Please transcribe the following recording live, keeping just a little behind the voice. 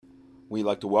We'd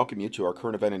like to welcome you to our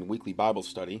current event and weekly Bible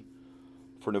study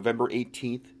for November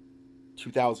 18th,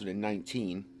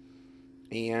 2019.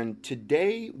 And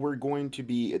today we're going to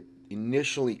be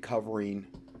initially covering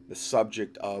the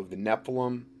subject of the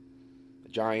Nephilim, the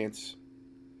giants,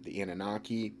 the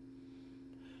Anunnaki.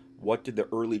 What did the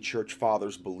early church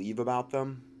fathers believe about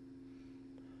them?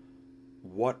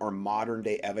 What are modern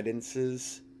day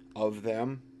evidences of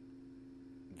them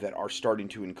that are starting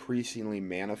to increasingly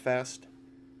manifest?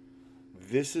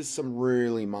 This is some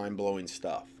really mind-blowing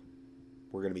stuff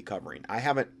we're going to be covering. I'm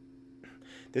going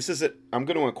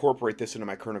to incorporate this into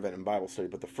my current event and Bible study,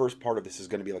 but the first part of this is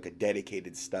going to be like a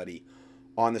dedicated study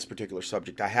on this particular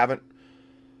subject. I haven't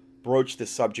broached this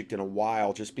subject in a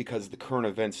while just because the current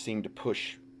events seem to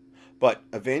push, but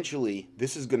eventually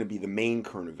this is going to be the main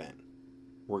current event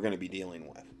we're going to be dealing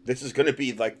with. This is going to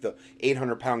be like the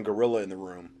 800-pound gorilla in the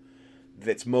room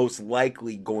that's most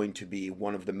likely going to be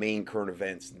one of the main current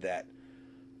events that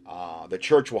the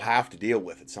church will have to deal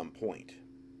with at some point.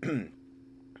 I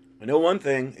know one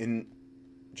thing, in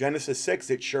Genesis 6,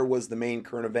 it sure was the main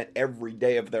current event every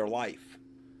day of their life,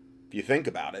 if you think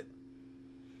about it.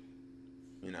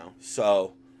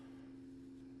 So,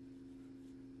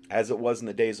 as it was in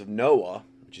the days of Noah,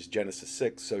 which is Genesis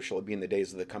 6, so shall it be in the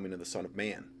days of the coming of the Son of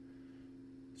Man.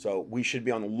 So, we should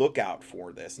be on the lookout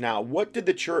for this. Now, what did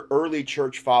the early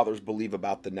church fathers believe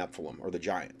about the Nephilim, or the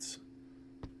giants?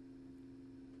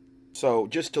 So,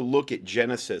 just to look at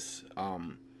Genesis,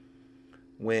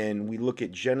 when we look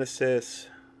at Genesis,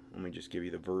 let me just give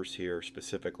you the verse here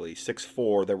specifically,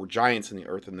 6:4, there were giants in the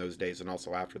earth in those days, and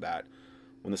also after that,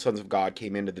 when the sons of God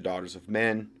came into the daughters of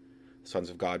men, sons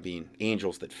of God being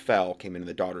angels that fell, came into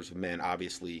the daughters of men.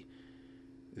 Obviously,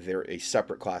 they're a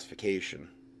separate classification.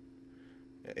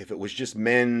 If it was just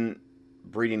men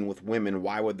breeding with women,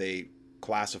 why would they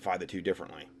classify the two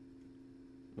differently?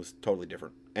 It was totally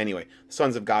different. Anyway,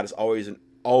 sons of God is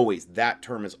always, that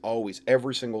term is always,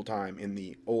 every single time in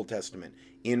the Old Testament,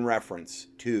 in reference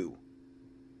to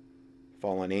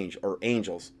fallen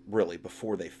angels, really,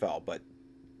 before they fell. But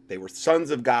they were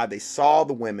sons of God. They saw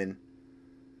the women,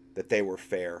 that they were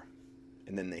fair,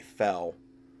 and then they fell,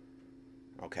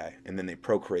 okay, and then they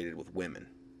procreated with women.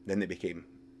 Then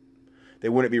they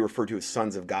wouldn't be referred to as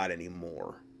sons of God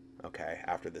anymore, okay,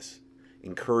 after this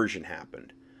incursion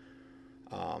happened.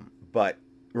 But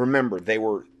remember, they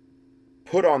were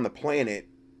put on the planet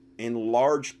in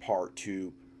large part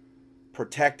to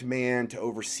protect man, to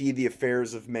oversee the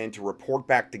affairs of men, to report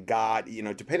back to God,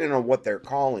 depending on what their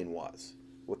calling was,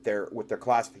 what their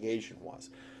classification was.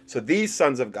 So these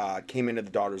sons of God came into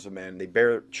the daughters of men. They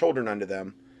bare children unto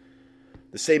them.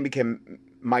 The same became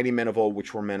mighty men of old,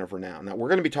 which were men of renown. Now, we're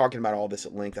going to be talking about all this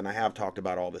at length, and I have talked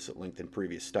about all this at length in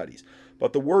previous studies.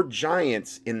 But the word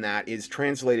giants in that is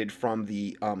translated from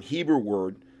the Hebrew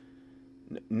word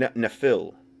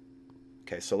nephil.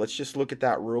 Okay, so let's just look at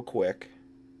that real quick.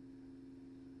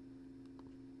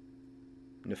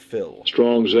 Nephil.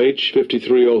 Strong's H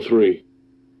 5303.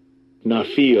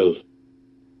 Nephil.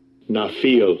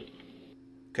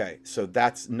 Okay, so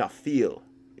that's nephil,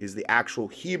 is the actual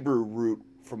Hebrew root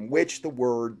from which the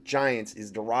word giants is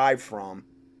derived from.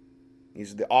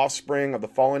 These are the offspring of the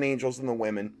fallen angels and the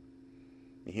women,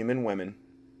 the human women.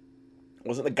 It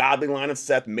wasn't the godly line of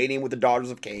Seth mating with the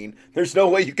daughters of Cain. There's no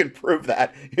way you can prove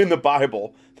that in the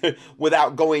Bible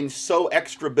without going so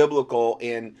extra biblical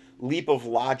and leap of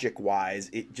logic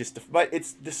wise. But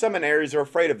it's the seminaries are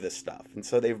afraid of this stuff, and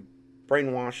so they've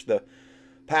brainwashed the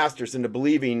pastors into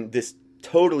believing this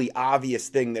totally obvious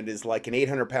thing that is like an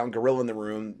 800-pound gorilla in the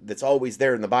room that's always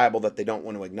there in the Bible that they don't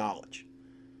want to acknowledge.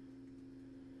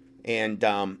 And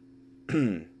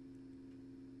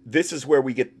this is where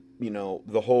we get,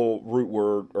 the whole root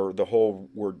word, or the whole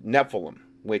word Nephilim,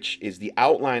 which is the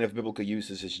outline of biblical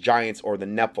uses as giants or the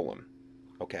Nephilim.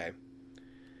 Okay.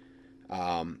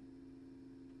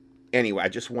 Anyway, I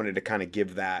just wanted to kind of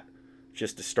give that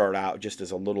just to start out, just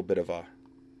as a little bit of a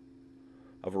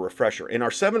refresher. In our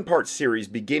 7-part series,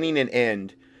 Beginning and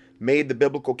End made the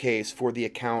biblical case for the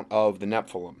account of the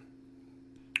Nephilim.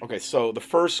 Okay, so the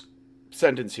first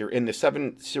sentence here in the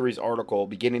 7-series article,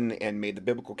 Beginning and End made the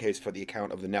biblical case for the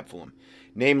account of the Nephilim,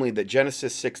 namely that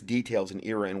Genesis 6 details an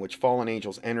era in which fallen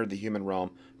angels entered the human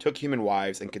realm, took human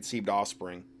wives, and conceived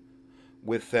offspring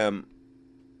with them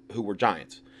who were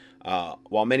giants.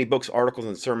 While many books, articles,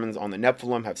 and sermons on the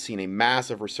Nephilim have seen a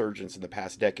massive resurgence in the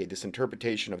past decade, this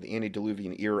interpretation of the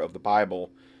antediluvian era of the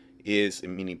Bible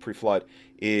meaning pre-flood,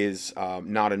 is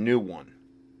not a new one.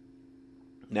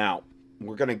 Now,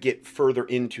 we're going to get further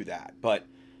into that, but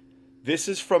this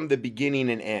is from the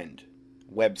Beginning and End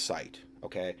website,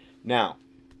 okay? Now,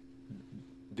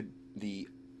 the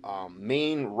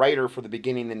main writer for the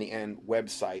Beginning and the End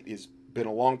website, has been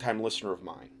a longtime listener of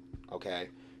mine. Okay,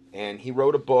 and he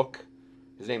wrote a book.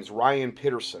 His name's Ryan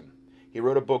Pitterson. He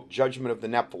wrote a book, Judgment of the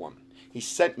Nephilim. He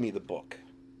sent me the book.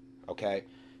 Okay,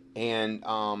 and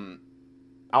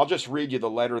I'll just read you the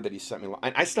letter that he sent me.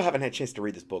 I still haven't had a chance to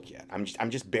read this book yet. I'm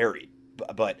just buried.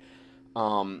 But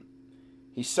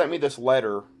he sent me this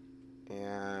letter,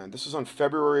 and this is on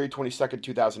February 22nd,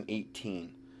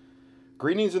 2018.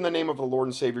 Greetings in the name of the Lord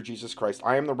and Savior Jesus Christ.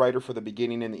 I am the writer for the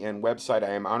Beginning and the End website.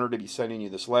 I am honored to be sending you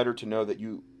this letter to know that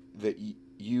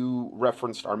you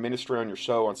referenced our ministry on your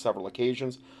show on several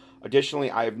occasions.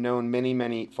 Additionally, I have known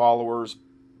many followers.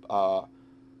 I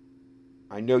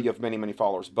know you have many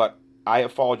followers, but I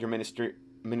have followed your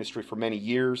ministry for many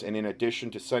years, and in addition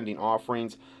to sending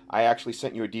offerings, I actually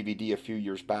sent you a DVD a few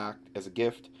years back as a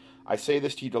gift. I say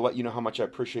this to you to let you know how much I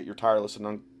appreciate your tireless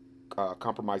and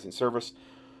uncompromising service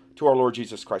to our Lord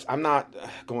Jesus Christ. I'm not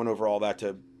going over all that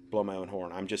to blow my own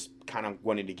horn. I'm just kind of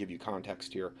wanting to give you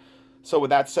context here. So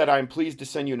with that said, I am pleased to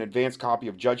send you an advanced copy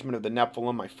of Judgment of the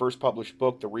Nephilim, my first published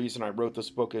book. The reason I wrote this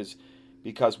book is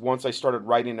because once I started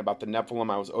writing about the Nephilim,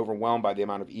 I was overwhelmed by the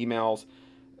amount of emails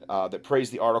that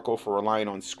praised the article for relying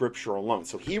on Scripture alone.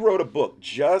 So he wrote a book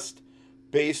just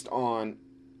based on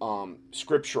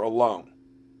Scripture alone.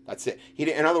 That's it.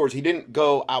 In other words, he didn't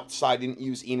go outside, didn't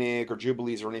use Enoch or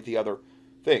Jubilees or any of the other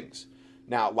things.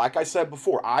 Now, like I said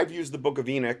before, I've used the Book of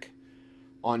Enoch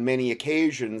on many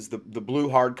occasions, the blue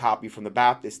hard copy from the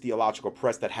Baptist Theological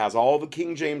Press that has all the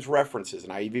King James references,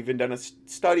 and I've even done a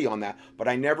study on that, but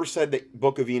I never said that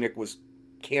Book of Enoch was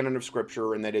canon of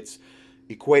Scripture and that it's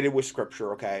equated with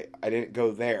Scripture, okay? I didn't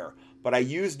go there. But I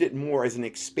used it more as an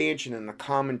expansion and a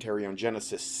commentary on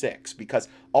Genesis 6, because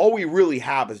all we really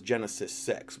have is Genesis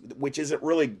 6, which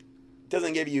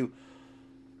doesn't give you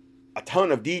a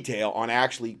ton of detail on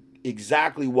actually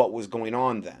exactly what was going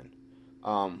on then.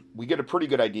 We get a pretty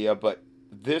good idea, but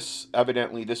this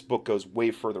book goes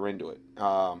way further into it.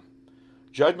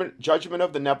 Judgment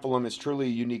of the Nephilim is truly a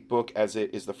unique book, as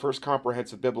it is the first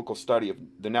comprehensive biblical study of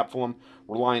the Nephilim,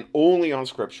 relying only on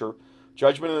Scripture.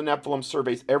 Judgment of the Nephilim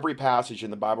surveys every passage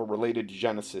in the Bible related to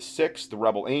Genesis 6, the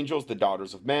rebel angels, the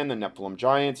daughters of men, the Nephilim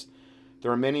giants.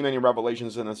 There are many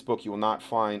revelations in this book you will not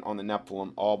find on the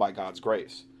Nephilim, all by God's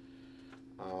grace.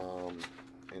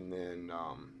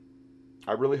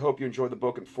 I really hope you enjoy the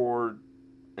book and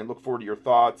look forward to your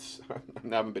thoughts. I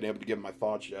haven't been able to give my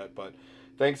thoughts yet, but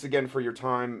thanks again for your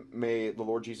time. May the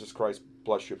Lord Jesus Christ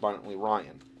bless you abundantly,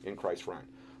 Ryan, in Christ, Ryan.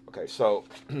 Okay, so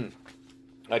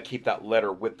I keep that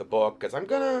letter with the book because I'm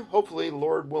going to, hopefully,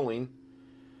 Lord willing,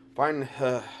 find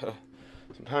some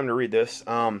time to read this.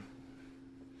 But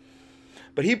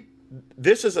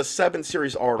this is a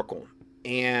 7-series article,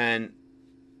 and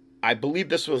I believe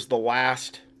this was the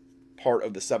last part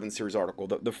of the 7-series article.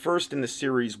 The first in the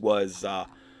series was, and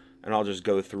I'll just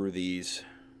go through these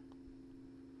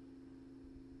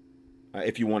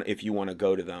if you want to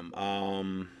go to them.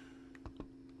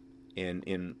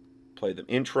 And play them.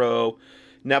 Intro,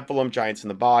 Nephilim, Giants in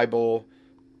the Bible.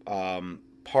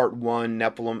 Part 1,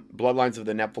 Nephilim, Bloodlines of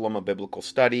the Nephilim, a Biblical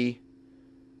Study.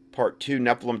 Part 2,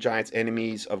 Nephilim, Giants,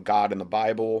 Enemies of God in the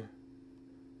Bible.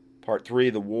 Part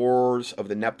 3, The Wars of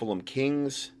the Nephilim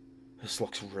Kings. This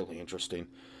looks really interesting.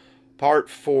 Part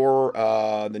 4,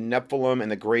 The Nephilim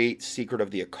and the Great Secret of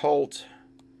the Occult.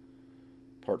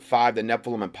 Part 5, The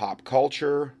Nephilim and Pop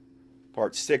Culture.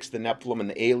 Part 6, The Nephilim and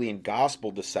the Alien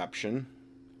Gospel Deception.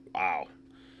 Wow.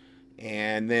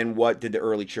 And then, what did the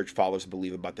early church fathers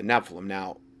believe about the Nephilim?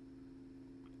 Now,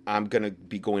 I'm going to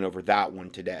be going over that one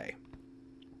today.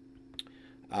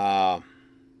 Oh,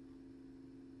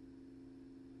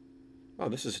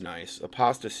 this is nice.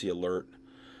 Apostasy alert.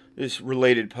 This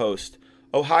related post.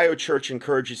 Ohio church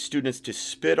encourages students to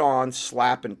spit on,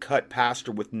 slap, and cut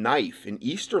pastor with knife in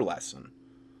Easter lesson.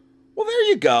 Well, there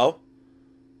you go.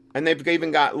 And they've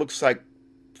even got, looks like,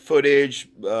 footage,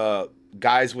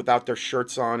 guys without their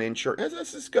shirts on in church.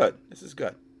 This is good. This is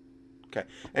good. Okay.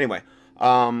 Anyway,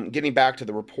 getting back to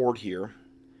the report here.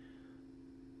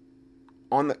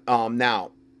 On the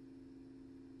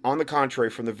contrary,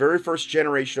 from the very first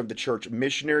generation of the church,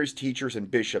 missionaries, teachers, and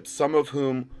bishops, some of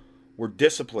whom were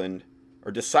disciplined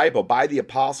or discipled by the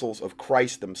apostles of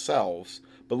Christ themselves,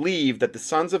 believed that the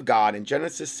sons of God in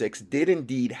Genesis 6 did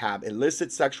indeed have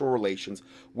illicit sexual relations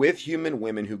with human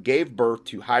women who gave birth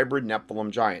to hybrid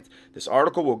Nephilim giants. This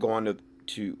article will go on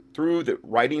through the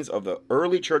writings of the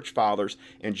early church fathers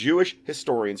and Jewish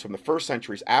historians from the first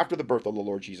centuries after the birth of the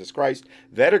Lord Jesus Christ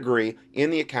that agree in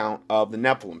the account of the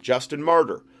Nephilim. Justin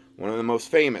Martyr, one of the most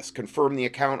famous, confirmed the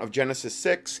account of Genesis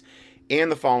 6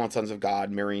 and the fallen sons of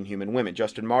God marrying human women.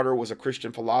 Justin Martyr was a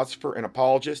Christian philosopher and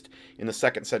apologist in the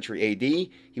 2nd century AD.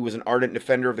 He was an ardent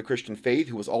defender of the Christian faith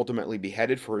who was ultimately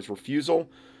beheaded for his refusal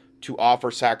to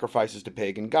offer sacrifices to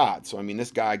pagan gods. So, I mean,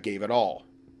 this guy gave it all,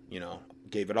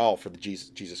 gave it all for the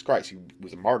Jesus Christ. He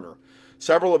was a martyr.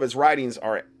 Several of his writings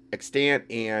are extant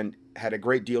and had a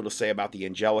great deal to say about the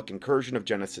angelic incursion of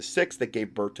Genesis 6 that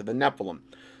gave birth to the Nephilim.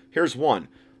 Here's one.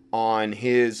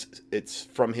 It's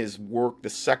from his work, The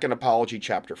Second Apology,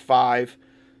 chapter 5.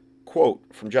 Quote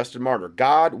from Justin Martyr: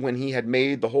 God, when he had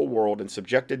made the whole world and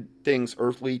subjected things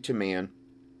earthly to man,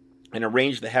 and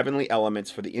arranged the heavenly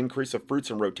elements for the increase of fruits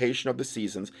and rotation of the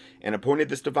seasons, and appointed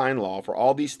this divine law for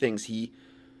all these things he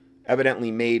evidently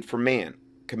made for man,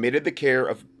 committed the care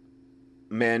of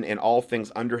men and all things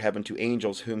under heaven to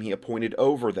angels whom he appointed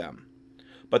over them.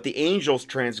 But the angels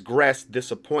transgressed this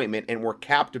appointment and were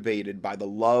captivated by the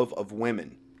love of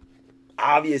women.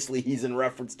 Obviously, he's in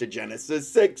reference to Genesis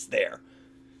 6 there.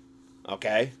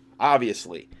 Okay?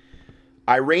 Obviously.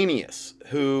 Irenaeus,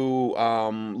 who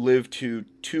lived to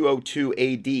 202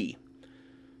 AD,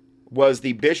 was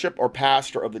the bishop or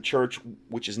pastor of the church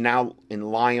which is now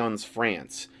in Lyons,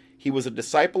 France. He was a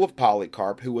disciple of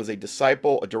Polycarp, who was a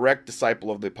direct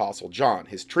disciple of the Apostle John.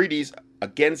 His treatise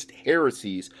Against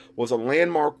Heresies was a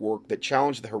landmark work that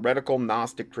challenged the heretical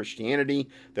Gnostic Christianity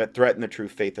that threatened the true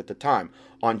faith at the time.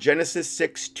 On Genesis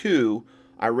 6:2,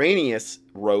 Irenaeus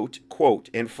wrote,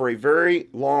 quote, "And for a very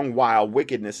long while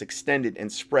wickedness extended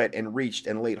and spread and reached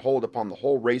and laid hold upon the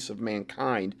whole race of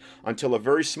mankind until a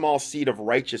very small seed of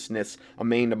righteousness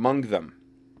remained among them."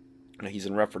 Now, he's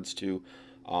in reference to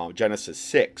Genesis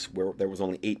 6, where there was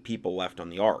only 8 people left on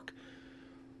the ark.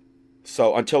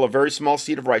 So, until a very small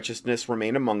seed of righteousness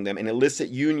remained among them, and illicit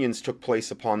unions took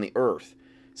place upon the earth.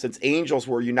 Since angels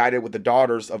were united with the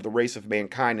daughters of the race of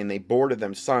mankind, and they bore to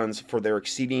them sons for their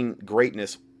exceeding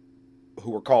greatness,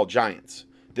 who were called giants.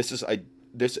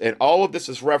 And all of this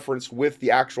is referenced with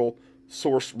the actual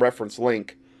source reference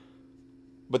link.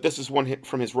 But this is one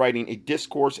from his writing, A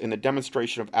Discourse in the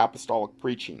Demonstration of Apostolic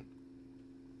Preaching.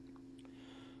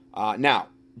 Now,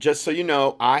 just so you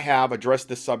know, I have addressed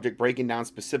this subject, breaking down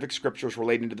specific scriptures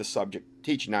relating to the subject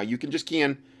teaching. Now, you can just key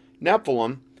in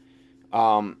Nephilim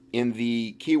in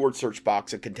the keyword search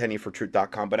box at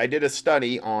contendingfortruth.com. But I did a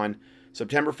study on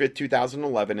September 5th,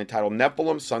 2011, entitled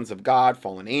Nephilim, Sons of God,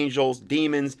 Fallen Angels,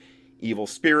 Demons, Evil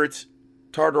Spirits,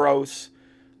 Tartaros,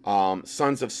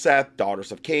 Sons of Seth,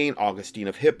 Daughters of Cain, Augustine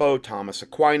of Hippo, Thomas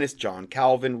Aquinas, John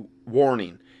Calvin,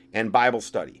 Warning, and Bible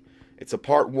study. It's a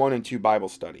part 1 and 2 Bible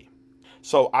study.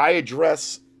 So I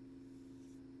address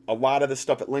a lot of the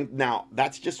stuff at length. Now,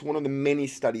 that's just one of the many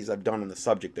studies I've done on the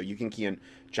subject, though. You can key in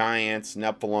giants,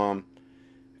 Nephilim,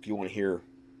 if you want to hear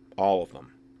all of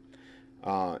them.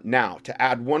 Now, to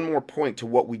add one more point to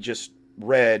what we just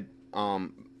read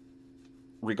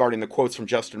regarding the quotes from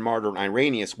Justin Martyr and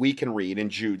Irenaeus, we can read in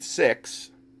Jude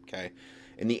 6, okay,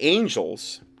 and the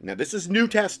angels, now this is New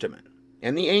Testament,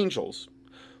 and the angels,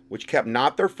 which kept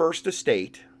not their first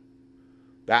estate.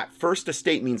 That first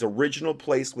estate means original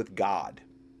place with God.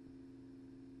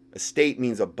 Estate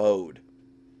means abode.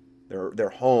 Their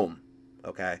home.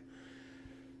 Okay.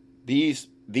 These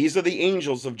are the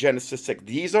angels of Genesis 6.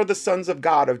 These are the sons of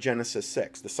God of Genesis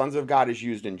 6. The sons of God is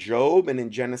used in Job and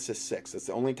in Genesis 6. It's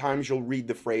the only times you'll read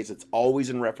the phrase. It's always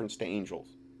in reference to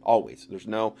angels. Always. There's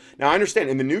no. Now I understand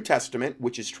in the New Testament,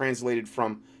 which is translated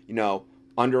from,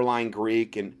 underlying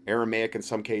Greek and Aramaic in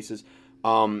some cases,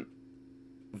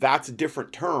 that's a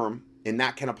different term, and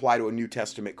that can apply to a New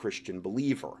Testament Christian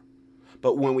believer.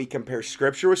 But when we compare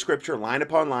scripture with scripture, line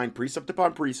upon line, precept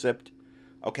upon precept,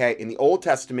 okay, in the Old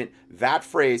Testament, that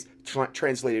phrase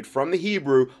translated from the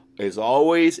Hebrew is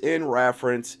always in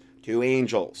reference to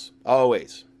angels.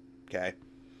 Always. Okay.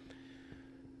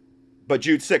 But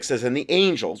Jude 6 says, and the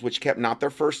angels, which kept not their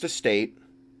first estate,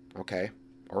 okay,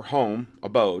 or home,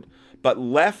 abode, but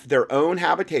left their own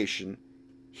habitation,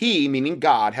 he, meaning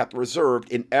God, hath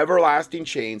reserved in everlasting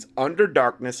chains under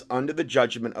darkness unto the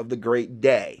judgment of the great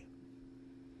day.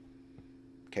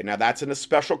 Okay, now that's in a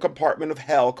special compartment of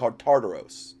hell called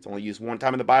Tartaros. It's only used one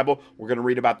time in the Bible. We're going to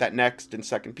read about that next in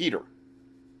 2 Peter.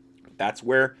 That's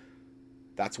where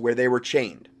they were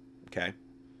chained. Okay.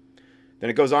 Then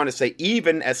it goes on to say,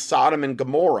 even as Sodom and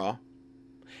Gomorrah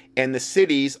and the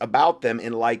cities about them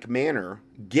in like manner,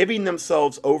 giving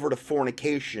themselves over to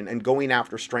fornication and going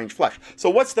after strange flesh. So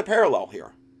what's the parallel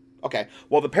here? Okay,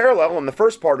 well, the parallel in the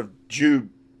first part of Jude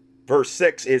verse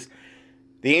 6 is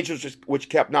the angels which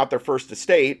kept not their first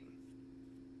estate,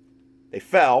 they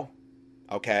fell,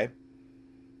 okay?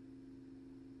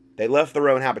 They left their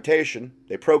own habitation.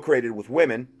 They procreated with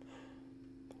women.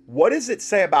 What does it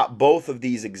say about both of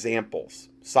these examples?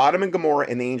 Sodom and Gomorrah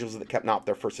and the angels that kept not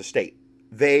their first estate.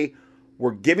 They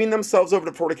were giving themselves over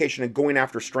to fornication and going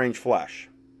after strange flesh.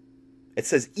 It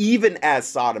says even as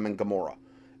Sodom and Gomorrah,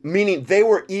 meaning they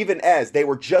were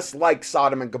just like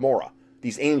Sodom and Gomorrah,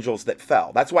 these angels that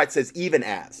fell. That's why it says even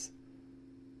as.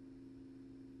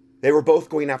 They were both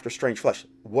going after strange flesh.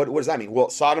 What does that mean? Well,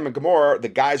 Sodom and Gomorrah, the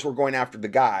guys were going after the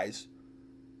guys.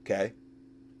 Okay.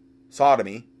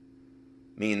 Sodomy.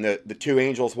 Meaning the two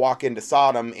angels walk into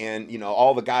Sodom and,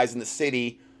 all the guys in the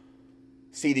city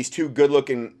see these two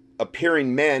good-looking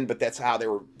appearing men, but that's how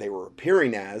they were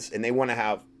appearing as, and they want to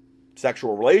have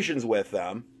sexual relations with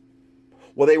them.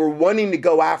 Well, they were wanting to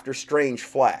go after strange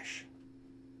flesh.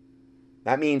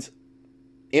 That means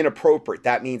inappropriate.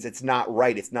 That means it's not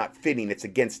right. It's not fitting. It's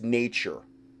against nature.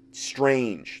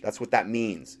 Strange. That's what that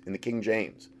means in the King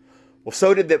James. Well,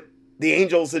 so did the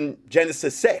angels in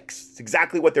Genesis 6. It's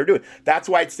exactly what they're doing. That's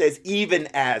why it says even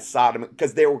as Sodom,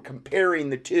 because they were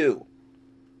comparing the two.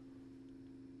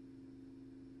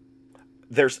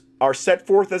 Are set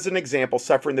forth as an example,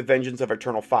 suffering the vengeance of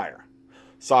eternal fire.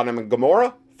 Sodom and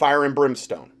Gomorrah, fire and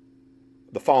brimstone.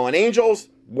 The fallen angels,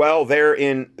 well, they're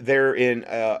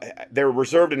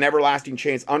reserved in everlasting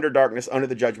chains under darkness, under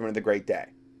the judgment of the great day.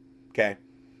 Okay,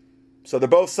 so they're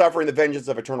both suffering the vengeance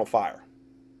of eternal fire,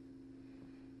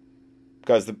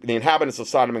 because the inhabitants of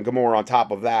Sodom and Gomorrah, on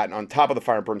top of that, and on top of the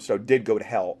fire and brimstone, did go to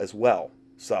hell as well.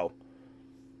 So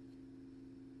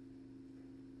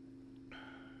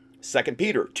 2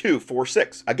 Peter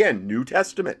 2:4-6. Again, New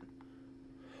Testament.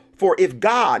 For if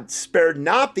God spared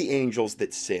not the angels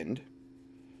that sinned,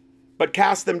 but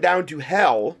cast them down to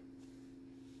hell.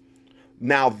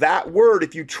 Now that word,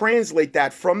 if you translate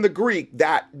that from the Greek,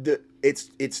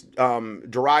 it's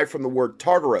derived from the word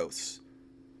Tartaros. I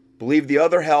believe the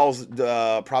other hells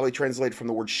probably translated from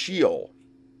the word Sheol.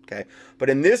 Okay,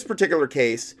 but in this particular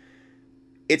case,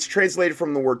 it's translated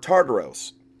from the word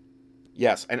Tartaros.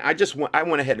 Yes, and I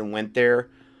went ahead and went there.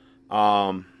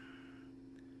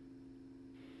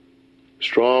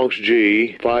 Strong's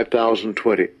G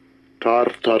 5020.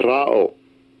 Tartarao.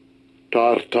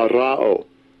 Tartarao.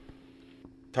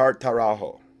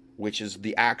 Tartaraho, which is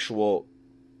the actual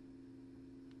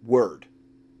word.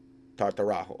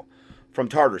 Tartaraho. From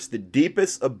Tartarus, the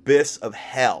deepest abyss of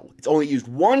hell. It's only used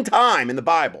one time in the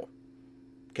Bible.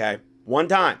 Okay? One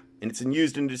time. And it's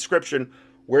used in the description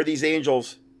where these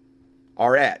angels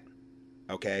are at.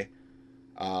 Okay?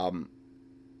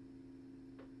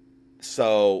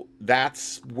 So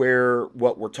that's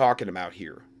what we're talking about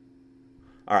here.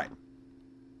 All right.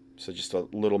 So just a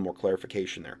little more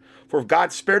clarification there. For if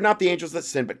God spared not the angels that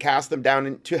sinned, but cast them down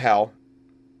into hell,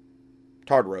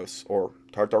 Tartaros or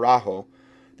Tartaraho,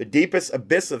 the deepest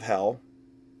abyss of hell,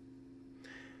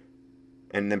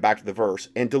 and then back to the verse,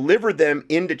 and delivered them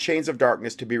into chains of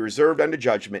darkness to be reserved unto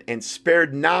judgment, and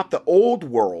spared not the old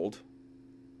world,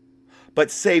 but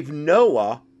saved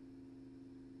Noah,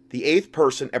 the eighth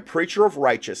person, a preacher of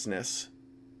righteousness,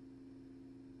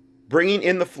 bringing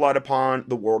in the flood upon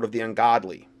the world of the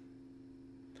ungodly.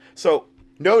 So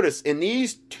notice in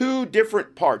these two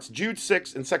different parts, Jude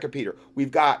 6 and 2 Peter,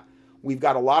 we've got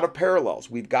a lot of parallels.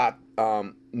 We've got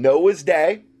Noah's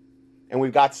day, and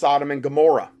we've got Sodom and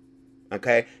Gomorrah.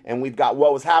 Okay, and we've got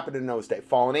what was happening in Noah's day.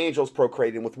 Fallen angels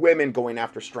procreating with women, going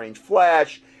after strange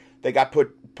flesh. They got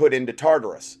put into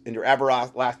Tartarus, into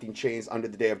everlasting chains under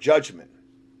the day of judgment.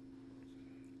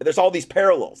 There's all these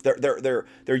parallels. They're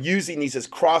using these as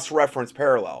cross-reference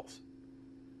parallels.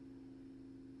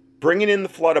 Bringing in the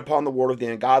flood upon the world of the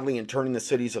ungodly and turning the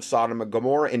cities of Sodom and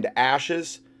Gomorrah into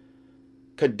ashes.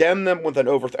 Condemn them with an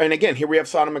overthrow. And again, here we have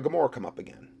Sodom and Gomorrah come up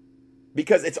again.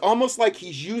 Because it's almost like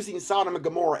he's using Sodom and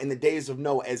Gomorrah in the days of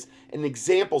Noah as an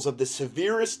examples of the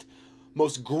severest,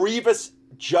 most grievous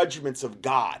judgments of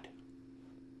God.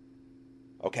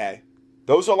 Okay?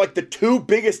 Those are like the two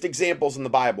biggest examples in the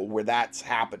Bible where that's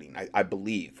happening, I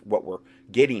believe, what we're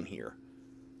getting here.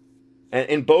 And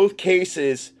in both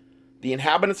cases, the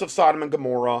inhabitants of Sodom and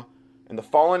Gomorrah and the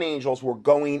fallen angels were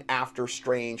going after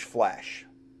strange flesh.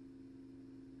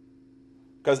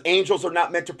 Because angels are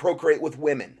not meant to procreate with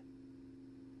women.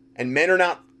 And men are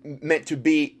not meant to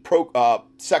be have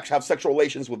sexual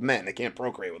relations with men. They can't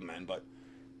procreate with men, but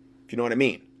if you know what I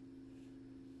mean.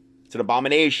 It's an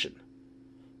abomination.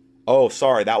 Oh,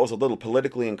 sorry, that was a little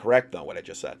politically incorrect, though, what I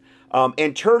just said.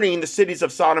 And turning the cities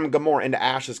of Sodom and Gomorrah into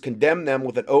ashes, condemn them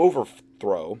with an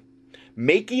overthrow,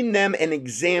 making them an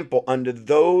example unto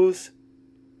those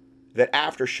that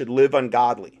after should live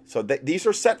ungodly. So these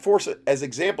are set forth as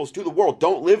examples to the world.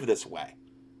 Don't live this way,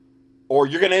 or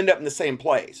you're going to end up in the same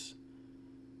place.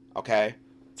 Okay?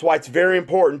 That's why it's very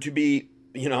important to be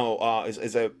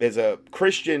as a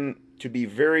Christian, to be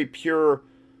very pure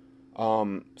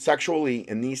sexually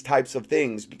in these types of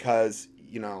things, because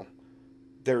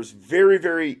there's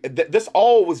this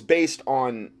all was based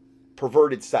on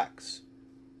perverted sex.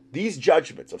 These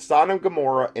judgments of Sodom and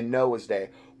Gomorrah in Noah's day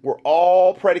were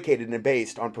all predicated and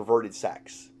based on perverted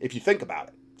sex. If you think about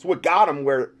it, it's what got them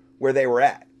where they were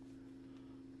at.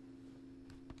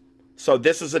 So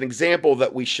this is an example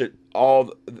that we should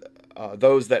all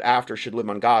those that after should live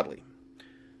ungodly.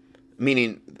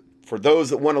 Meaning, for those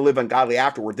that want to live ungodly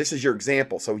afterward, this is your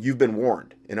example. So you've been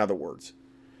warned. In other words,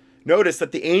 notice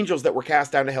that the angels that were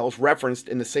cast down to hell is referenced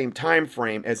in the same time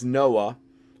frame as Noah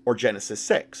or Genesis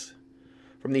 6.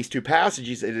 From these two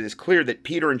passages, it is clear that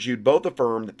Peter and Jude both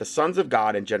affirm that the sons of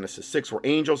God in Genesis 6 were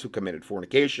angels who committed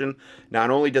fornication. Not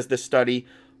only does this study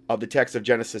of the text of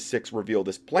Genesis 6 reveal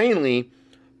this plainly,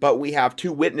 but we have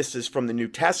two witnesses from the New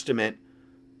Testament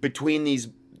between these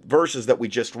verses that we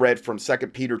just read from 2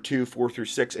 Peter 2, 4 through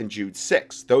 6 and Jude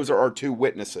 6. Those are our two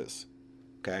witnesses.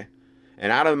 Okay?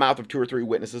 And out of the mouth of two or three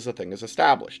witnesses, a thing is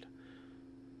established.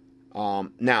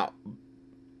 Now,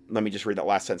 let me just read that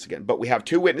last sentence again. But we have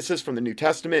two witnesses from the New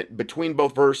Testament. Between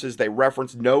both verses, they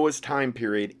reference Noah's time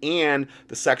period and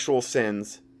the sexual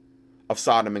sins of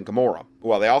Sodom and Gomorrah.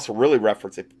 Well, they also really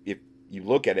reference, if you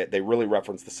look at it, they really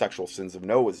reference the sexual sins of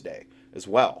Noah's day as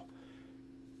well.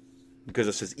 Because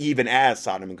it says, even as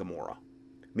Sodom and Gomorrah.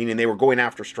 Meaning they were going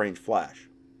after strange flesh.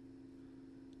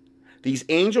 These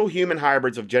angel-human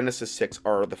hybrids of Genesis 6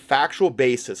 are the factual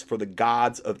basis for the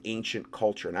gods of ancient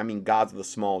culture. And I mean gods of the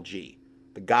small g.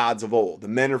 The gods of old, the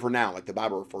men of renown, like the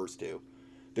Bible refers to,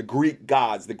 the Greek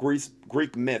gods, the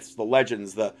Greek myths, the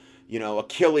legends, the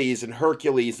Achilles and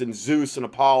Hercules and Zeus and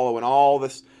Apollo and all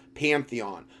this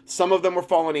pantheon. Some of them were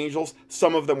fallen angels,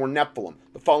 some of them were Nephilim.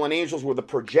 The fallen angels were the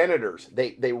progenitors.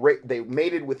 They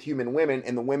mated with human women,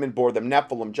 and the women bore them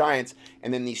Nephilim giants.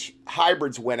 And then these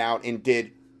hybrids went out and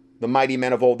did the mighty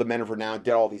men of old, the men of renown,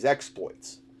 did all these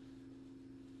exploits.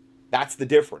 That's the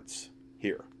difference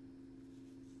here.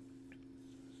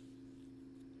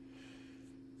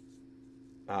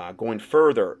 Going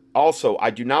further, also, I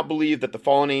do not believe that the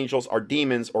fallen angels are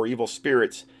demons or evil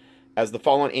spirits, as the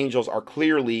fallen angels are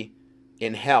clearly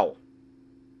in hell.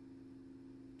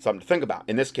 Something to think about.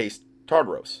 In this case,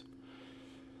 Tartarus.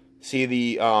 See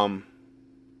the,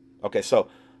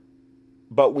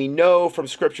 but we know from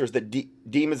scriptures that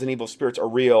demons and evil spirits are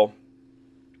real.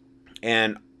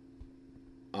 And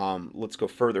let's go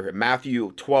further here.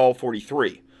 Matthew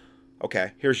 12:43.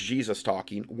 Okay, here's Jesus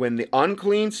talking. When the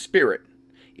unclean spirit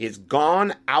is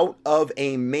gone out of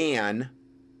a man.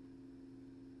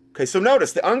 Okay, so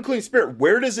notice the unclean spirit,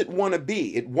 where does it want to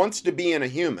be? It wants to be in a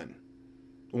human.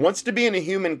 It wants to be in a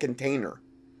human container.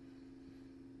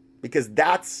 Because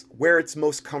that's where it's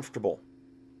most comfortable.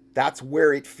 That's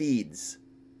where it feeds.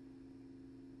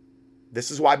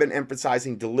 This is why I've been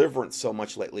emphasizing deliverance so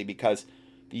much lately, because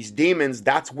these demons,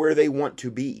 that's where they want to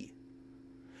be.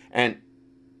 And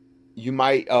you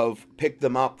might have picked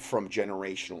them up from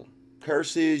generational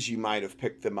curses. You might have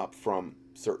picked them up from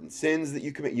certain sins that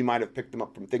you commit. You might have picked them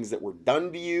up from things that were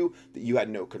done to you that you had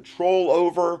no control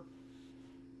over.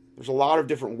 There's a lot of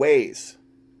different ways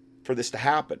for this to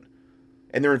happen.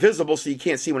 And they're invisible, so you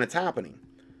can't see when it's happening.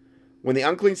 When the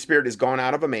unclean spirit is gone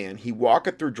out of a man, he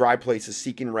walketh through dry places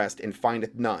seeking rest, and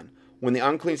findeth none. When the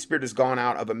unclean spirit is gone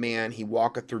out of a man, he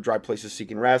walketh through dry places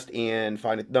seeking rest, and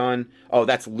findeth none. Oh,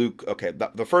 that's Luke. Okay,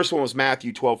 the first one was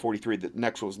Matthew 12:43. The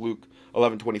next one was Luke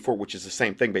 11:24, which is the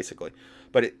same thing basically.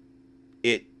 But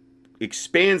it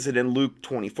expands it in Luke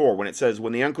 24 when it says,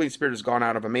 when the unclean spirit is gone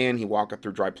out of a man, he walketh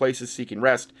through dry places seeking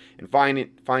rest, and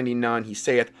finding none, he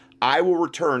saith, I will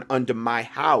return unto my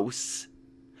house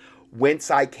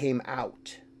whence I came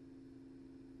out.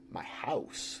 My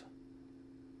house.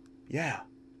 Yeah.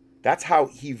 That's how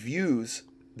he views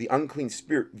the unclean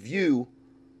spirit, view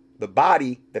the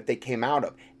body that they came out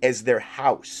of as their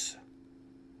house.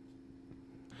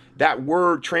 That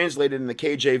word translated in the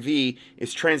KJV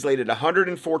is translated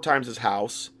 104 times as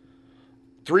house,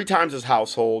 3 times as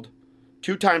household,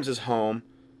 2 times as home,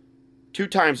 2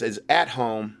 times as at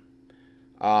home.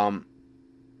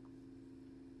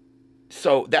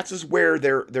 So that's is where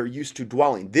they're used to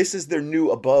dwelling. This is their new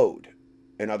abode,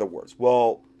 in other words.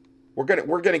 Well, we're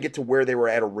gonna get to where they were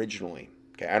at originally.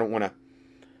 Okay, I don't want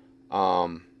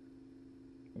to.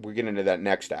 We'll get into that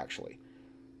next, actually.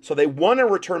 So they want to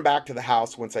return back to the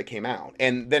house once they came out,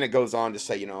 and then it goes on to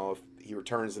say, if he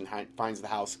returns and finds the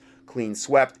house clean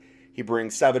swept, he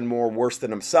brings 7 more worse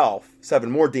than himself, 7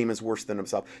 more demons worse than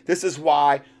himself. This is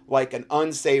why, like, an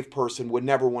unsaved person would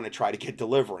never want to try to get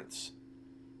deliverance,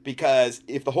 because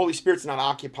if the Holy Spirit's not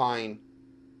occupying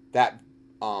that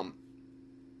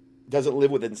doesn't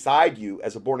live within inside you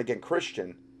as a born again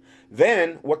Christian,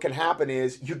 then what can happen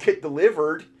is you get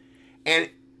delivered and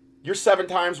you're 7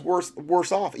 times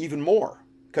worse off, even more.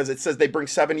 Because it says they bring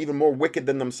 7 even more wicked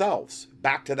than themselves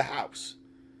back to the house.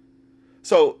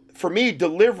 So for me,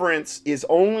 deliverance is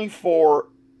only for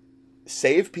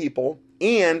saved people,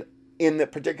 and in the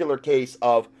particular case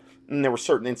of, and there were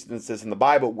certain instances in the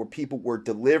Bible where people were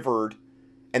delivered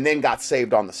and then got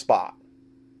saved on the spot.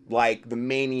 Like the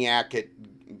maniac at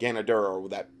Ganadura,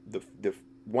 that the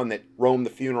one that roamed the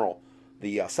funeral,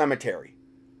 the cemetery.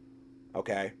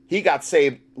 Okay, he got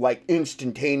saved like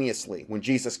instantaneously when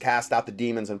Jesus cast out the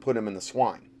demons and put him in the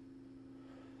swine.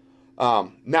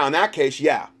 Now in that case,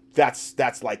 yeah,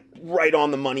 that's like right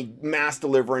on the money, mass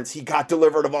deliverance. He got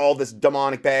delivered of all this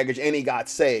demonic baggage and he got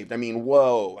saved. I mean,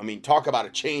 whoa! I mean, talk about a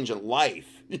change in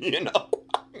life. You know,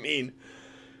 I mean,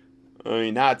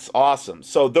 that's awesome.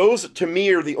 So those, to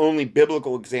me, are the only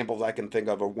biblical examples I can think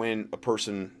of when a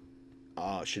person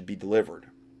should be delivered.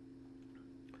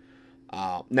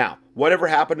 Now, whatever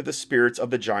happened to the spirits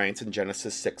of the giants in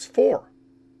Genesis 6:4?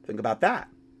 Think about that.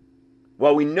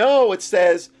 Well, we know it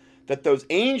says that those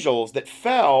angels that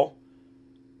fell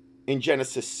in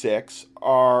Genesis 6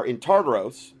 are in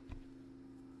Tartarus.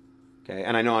 Okay,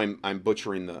 and I know I'm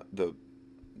butchering the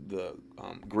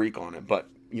Greek on it, but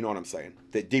you know what I'm saying.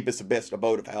 The deepest abyss,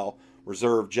 abode of hell,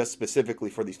 reserved just specifically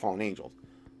for these fallen angels.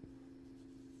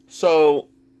 So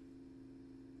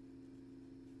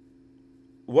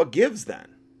what gives then?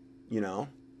 You know?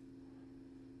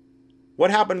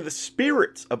 What happened to the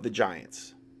spirits of the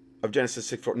giants of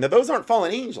Genesis 6:4? Now, those aren't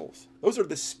fallen angels. Those are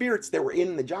the spirits that were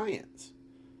in the giants.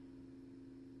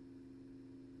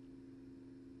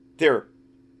 Their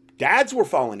dads were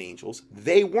fallen angels.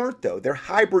 They weren't, though. They're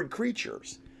hybrid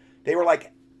creatures. They were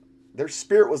like, their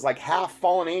spirit was like half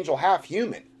fallen angel, half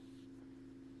human.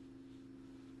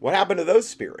 What happened to those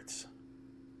spirits?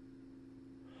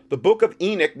 The book of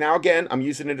Enoch, now again, I'm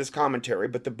using it as commentary,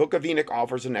 but the book of Enoch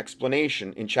offers an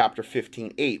explanation in chapter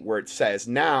 15:8, where it says,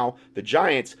 now the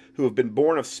giants who have been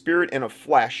born of spirit and of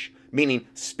flesh, meaning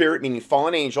spirit meaning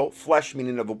fallen angel, flesh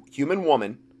meaning of a human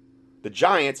woman, the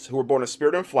giants who were born of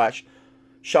spirit and flesh,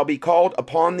 shall be called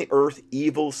upon the earth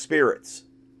evil spirits.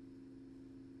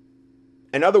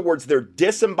 In other words, they're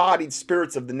disembodied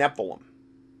spirits of the Nephilim.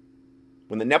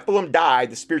 When the Nephilim died,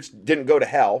 the spirits didn't go to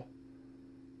hell.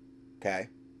 Okay?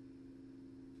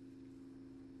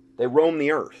 They roam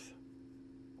the earth,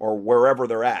 or wherever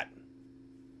they're at.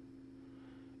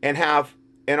 And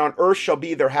on earth shall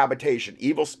be their habitation.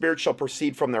 Evil spirits shall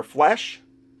proceed from their flesh,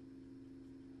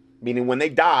 meaning when they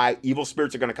die, evil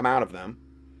spirits are going to come out of them,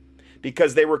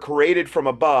 because they were created from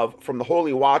above, from the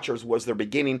holy watchers was their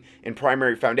beginning and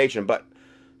primary foundation. But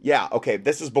yeah, okay,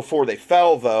 this is before they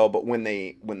fell, though, but when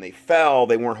they fell,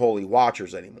 they weren't holy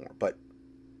watchers anymore. But,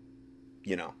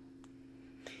 you know.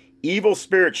 Evil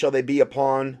spirits shall they be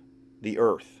upon the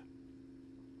earth,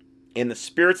 and the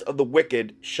spirits of the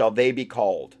wicked shall they be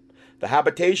called. The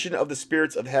habitation of the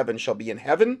spirits of heaven shall be in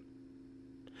heaven,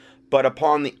 but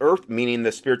upon the earth, meaning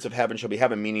the spirits of heaven shall be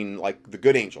heaven, meaning like the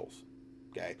good angels,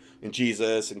 okay, and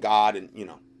Jesus and God, and you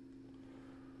know.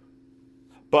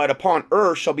 But upon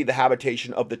earth shall be the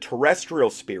habitation of the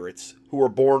terrestrial spirits who are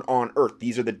born on earth.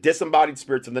 These are the disembodied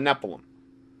spirits of the Nephilim.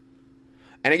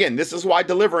 And again, this is why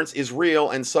deliverance is real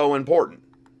and so important.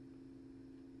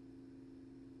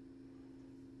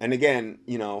 And again,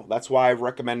 you know, that's why I've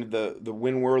recommended the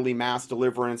Win Worley mass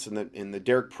deliverance and the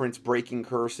Derek Prince breaking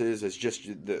curses as just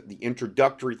the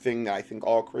introductory thing that I think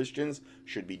all Christians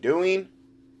should be doing.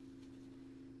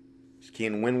 Just key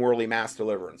in Win Worley mass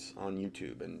deliverance on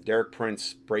YouTube and Derek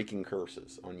Prince breaking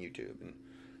curses on YouTube, and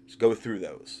just go through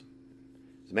those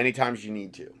as many times as you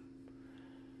need to.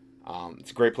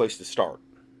 It's a great place to start.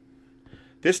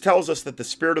 This tells us that the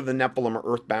spirit of the Nephilim are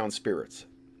earthbound spirits.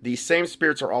 These same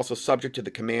spirits are also subject to the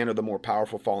command of the more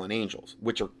powerful fallen angels,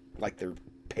 which are like their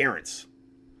parents.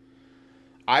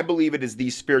 I believe it is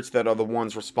these spirits that are the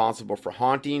ones responsible for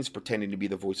hauntings, pretending to be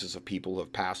the voices of people who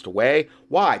have passed away.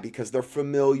 Why? Because they're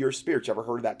familiar spirits. You ever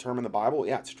heard of that term in the Bible?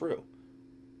 Yeah, it's true.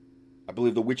 I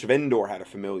believe the witch of Endor had a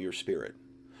familiar spirit.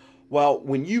 Well,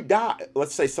 when you die,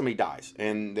 let's say somebody dies,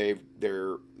 and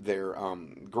their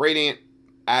great aunt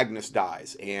Agnes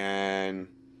dies, and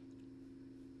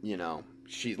you know,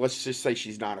 let's just say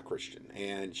she's not a Christian,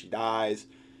 and she dies,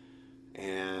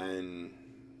 and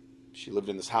she lived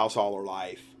in this house all her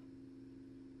life,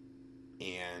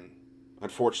 and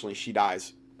unfortunately she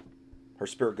dies. Her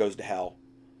spirit goes to hell.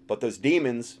 But those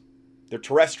demons, they're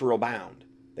terrestrial bound.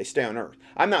 They stay on earth.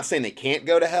 I'm not saying they can't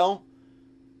go to hell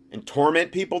and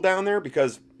torment people down there,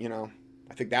 because, you know,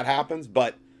 I think that happens,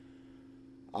 but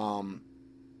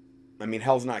I mean,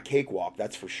 hell's not a cakewalk,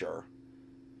 that's for sure.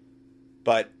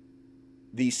 But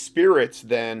these spirits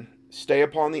then stay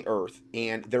upon the earth,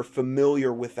 and they're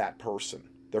familiar with that person.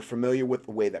 They're familiar with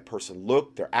the way that person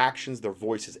looked, their actions, their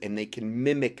voices, and they can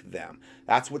mimic them.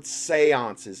 That's what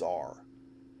seances are.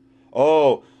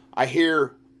 Oh, I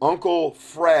hear Uncle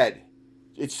Fred.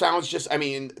 It sounds just, I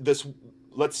mean, this,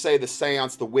 let's say the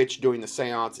seance, the witch doing the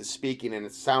seance is speaking, and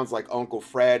it sounds like Uncle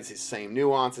Fred's his same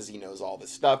nuances. He knows all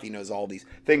this stuff. He knows all these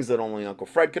things that only Uncle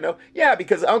Fred could know. Yeah,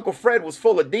 because Uncle Fred was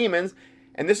full of demons,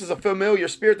 and this is a familiar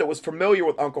spirit that was familiar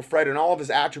with Uncle Fred and all of his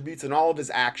attributes and all of his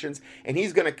actions, and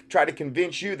he's going to try to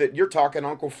convince you that you're talking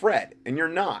Uncle Fred, and you're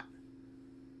not.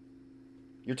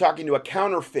 You're talking to a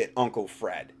counterfeit Uncle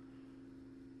Fred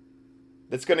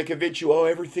that's going to convince you, oh,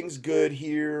 everything's good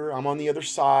here, I'm on the other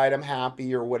side, I'm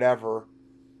happy, or whatever.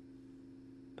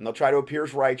 And they'll try to appear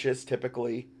as righteous,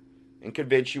 typically, and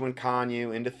convince you and con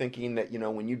you into thinking that, you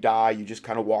know, when you die, you just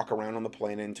kind of walk around on the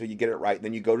planet until you get it right, and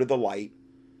then you go to the light.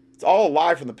 It's all a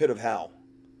lie from the pit of hell.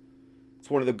 It's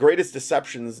one of the greatest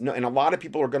deceptions, and a lot of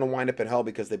people are going to wind up in hell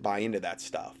because they buy into that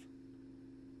stuff.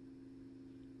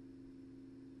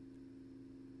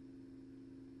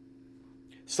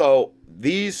 So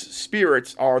these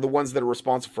spirits are the ones that are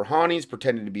responsible for hauntings,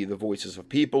 pretending to be the voices of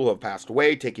people who have passed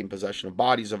away, taking possession of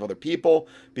bodies of other people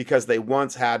because they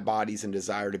once had bodies and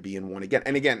desire to be in one again.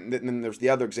 And again, then there's the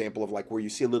other example of like where you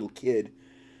see a little kid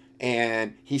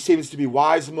and he seems to be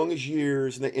wise among his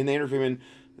years, and they interview him,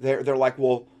 and they're like,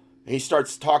 well, and he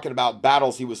starts talking about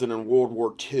battles he was in World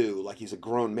War II, like he's a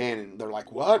grown man, and they're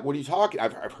like, what are you talking?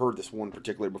 I've heard this one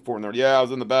particularly before, and they're, yeah, I was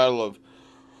in the battle of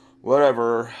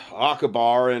whatever,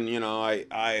 Akbar, and, you know,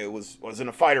 I was in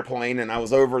a fighter plane, and I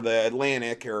was over the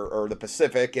Atlantic or the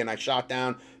Pacific, and I shot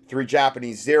down 3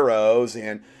 Japanese Zeros,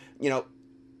 and, you know,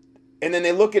 and then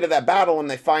they look into that battle, and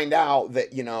they find out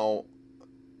that, you know,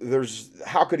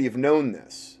 how could he have known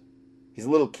this? He's a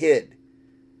little kid.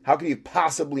 How could he have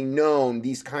possibly known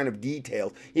these kind of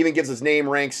details? He even gives his name,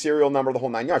 rank, serial number, the whole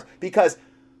 9 yards. Because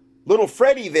little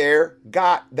Freddie there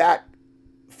got that,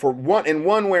 in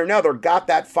one way or another, got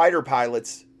that fighter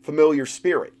pilot's familiar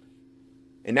spirit.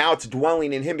 And now it's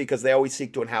dwelling in him because they always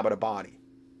seek to inhabit a body.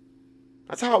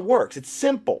 That's how it works. It's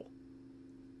simple.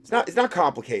 It's not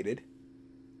complicated.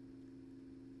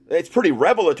 It's pretty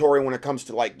revelatory when it comes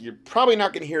to, like, you're probably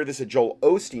not going to hear this at Joel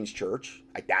Osteen's church.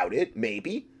 I doubt it.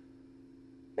 Maybe.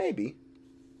 I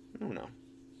don't know.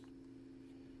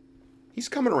 He's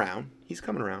coming around.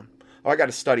 Oh, I got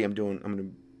a study I'm going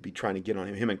to be trying to get on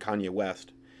him and Kanye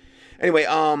West. Anyway,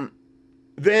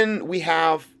 then we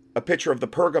have a picture of the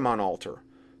Pergamon altar.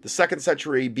 The 2nd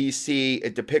century BC,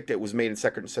 it was made in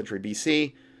 2nd century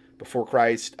BC, before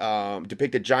Christ,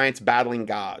 depicted giants battling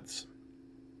gods.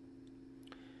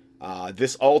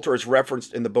 This altar is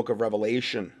referenced in the book of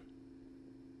Revelation.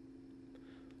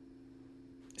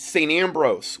 St.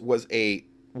 Ambrose was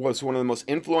one of the most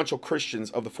influential Christians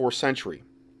of the 4th century.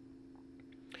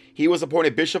 He was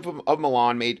appointed Bishop of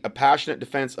Milan, made a passionate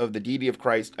defense of the deity of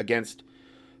Christ against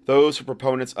those who were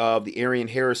proponents of the Arian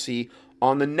heresy.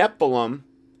 On the Nephilim,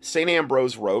 St.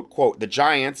 Ambrose wrote, quote, the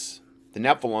giants, the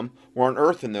Nephilim, were on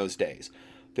earth in those days.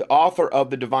 The author of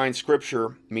the Divine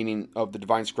Scripture, meaning of the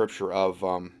Divine Scripture of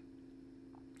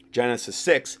Genesis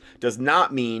 6, does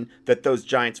not mean that those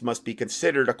giants must be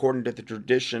considered, according to the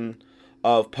tradition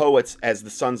of poets, as the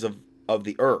sons of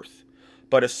the earth,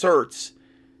 but asserts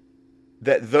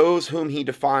that those whom he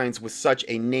defines with such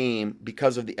a name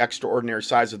because of the extraordinary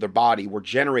size of their body were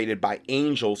generated by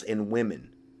angels and women.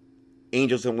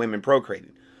 Angels and women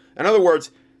procreated. In other words,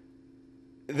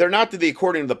 they're not to the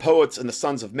according to the poets and the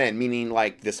sons of men, meaning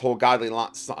like this whole godly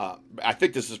line. I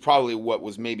think this is probably what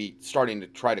was maybe starting to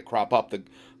try to crop up, the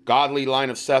godly line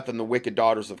of Seth and the wicked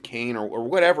daughters of Cain, or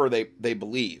whatever they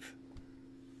believe.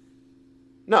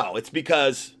 No, it's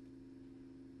because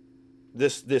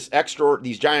these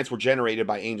giants were generated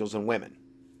by angels and women.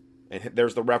 And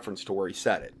there's the reference to where he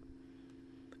said it.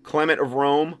 Clement of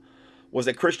Rome was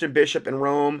a Christian bishop in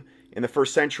Rome in the 1st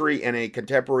century and a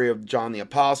contemporary of John the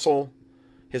Apostle.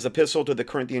 His epistle to the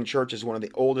Corinthian church is one of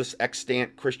the oldest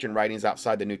extant Christian writings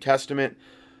outside the New Testament.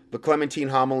 The Clementine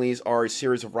homilies are a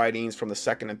series of writings from the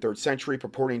 2nd and 3rd century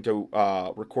purporting to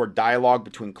record dialogue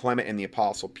between Clement and the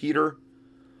Apostle Peter,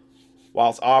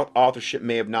 whilst authorship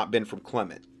may have not been from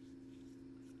Clement.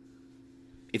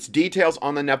 Its details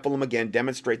on the Nephilim again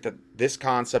demonstrate that this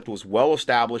concept was well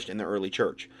established in the early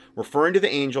church. Referring to the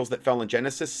angels that fell in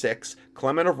Genesis 6,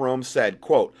 Clement of Rome said,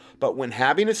 quote, but when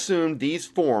having assumed these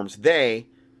forms, they,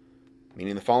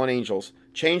 meaning the fallen angels,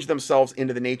 changed themselves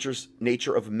into the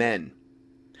nature of men.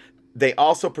 They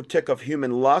also partook of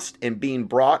human lust, and being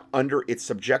brought under its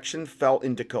subjection, fell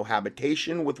into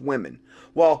cohabitation with women.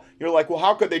 Well, you're like, well,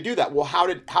 how could they do that? Well, how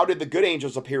did the good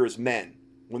angels appear as men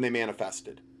when they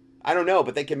manifested? I don't know,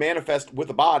 but they can manifest with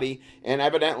a body, and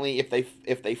evidently,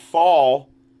 if they fall,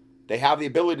 they have the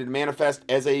ability to manifest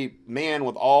as a man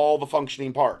with all the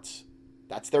functioning parts.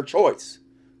 That's their choice.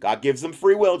 God gives them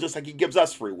free will, just like He gives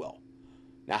us free will.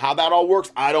 Now, how that all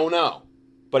works, I don't know,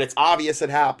 but it's obvious it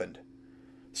happened.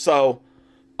 So,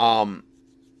 and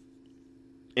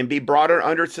be brought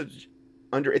under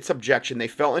its subjection, they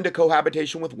fell into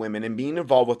cohabitation with women, and being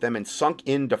involved with them, and sunk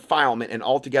in defilement, and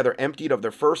altogether emptied of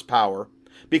their first power,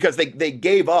 because they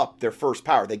gave up their first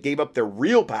power. They gave up their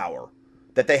real power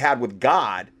that they had with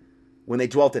God when they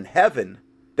dwelt in heaven.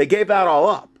 They gave that all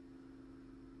up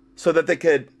so that they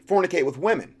could fornicate with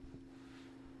women.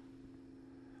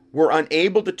 Were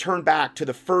unable to turn back to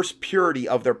the first purity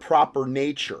of their proper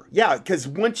nature. Yeah, because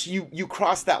once you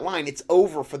cross that line, it's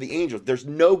over for the angels. There's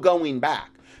no going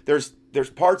back. There's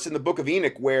parts in the book of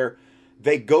Enoch where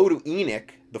they go to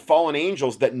Enoch, the fallen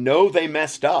angels, that know they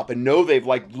messed up and know they've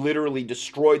like literally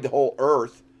destroyed the whole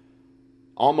earth.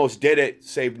 Almost did it,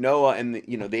 saved Noah and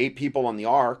the 8 people on the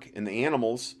ark and the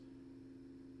animals.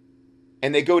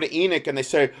 And they go to Enoch and they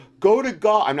say, go to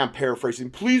God. I'm not paraphrasing.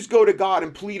 Please go to God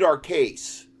and plead our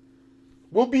case.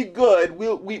 We'll be good.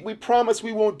 We promise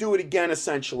we won't do it again,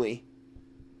 essentially.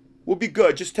 We'll be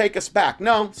good. Just take us back.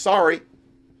 No, sorry.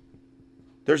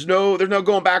 There's no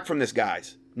going back from this,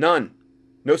 guys. None.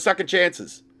 No second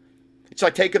chances. It's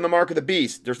like taking the mark of the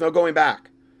beast. There's no going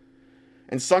back.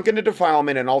 And sunk into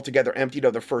defilement and altogether emptied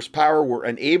of their first power, were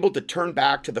unable to turn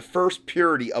back to the first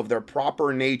purity of their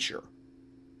proper nature.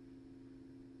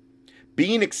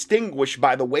 Being extinguished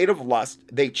by the weight of lust,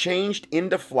 they changed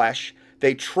into flesh.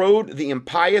 They trode the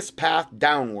impious path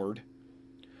downward,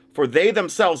 for they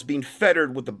themselves being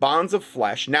fettered with the bonds of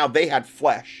flesh, now they had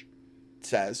flesh, it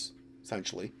says,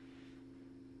 essentially,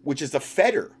 which is a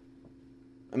fetter.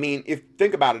 I mean,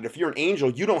 think about it, if you're an angel,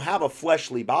 you don't have a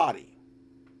fleshly body.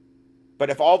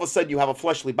 But if all of a sudden you have a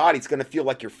fleshly body, it's going to feel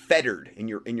like you're fettered and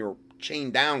you're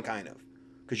chained down, kind of,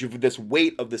 because you have this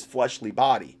weight of this fleshly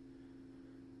body.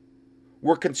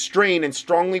 Were constrained and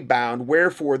strongly bound,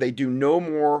 wherefore they do no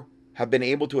more have been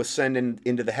able to ascend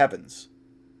into the heavens.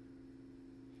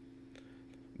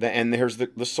 And here's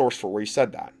the source for where he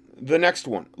said that. The next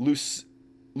one, Lucius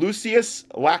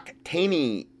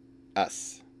Lactantius,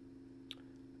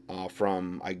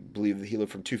 from, I believe he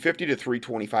lived from 250 to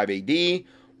 325 AD,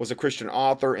 was a Christian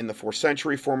author in the 4th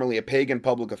century, formerly a pagan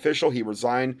public official. He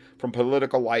resigned from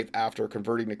political life after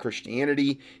converting to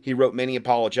Christianity. He wrote many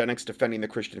apologetics defending the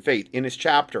Christian faith. In his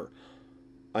chapter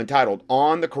entitled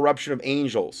On the Corruption of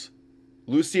Angels,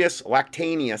 Lucius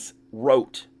Lactantius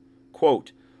wrote,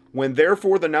 quote, when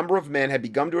therefore the number of men had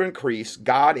begun to increase,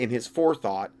 God in his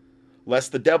forethought,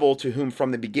 lest the devil, to whom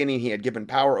from the beginning he had given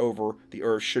power over the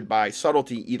earth, should by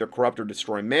subtlety either corrupt or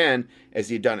destroy men, as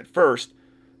he had done at first,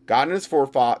 God in his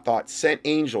forethought sent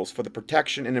angels for the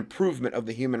protection and improvement of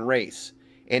the human race,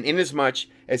 and inasmuch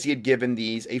as he had given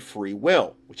these a free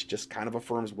will, which just kind of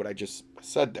affirms what I just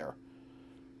said there.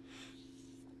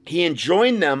 He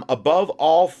enjoined them above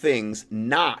all things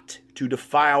not to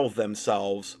defile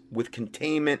themselves with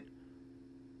contamination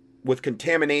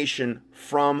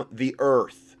from the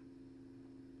earth,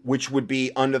 which would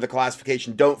be under the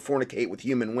classification, don't fornicate with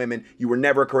human women. You were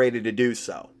never created to do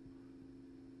so.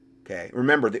 Okay,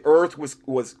 remember, the earth was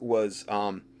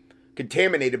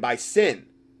contaminated by sin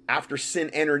after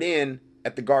sin entered in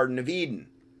at the Garden of Eden.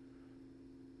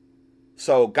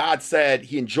 So God said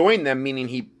he enjoined them, meaning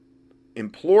he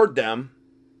implored them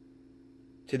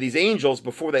to these angels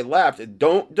before they left,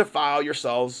 don't defile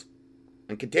yourselves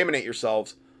and contaminate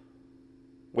yourselves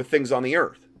with things on the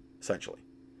earth, essentially,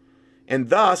 and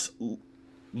thus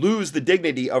lose the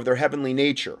dignity of their heavenly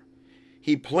nature.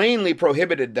 He plainly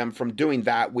prohibited them from doing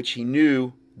that which he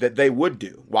knew that they would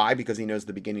do. Why? Because he knows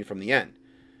the beginning from the end,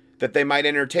 that they might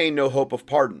entertain no hope of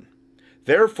pardon.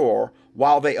 Therefore,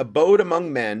 while they abode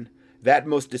among men, that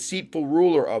most deceitful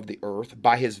ruler of the earth,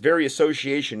 by his very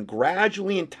association,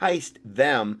 gradually enticed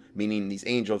them, meaning these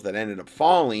angels that ended up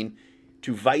falling,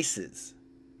 to vices,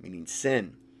 meaning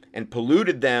sin, and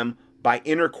polluted them by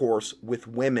intercourse with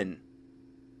women.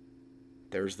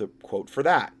 There's the quote for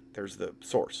that. There's the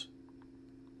source.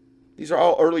 These are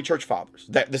all early church fathers.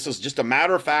 This is just a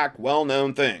matter-of-fact,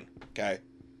 well-known thing. Okay.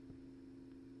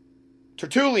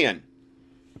 Tertullian,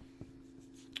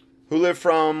 who lived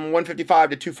from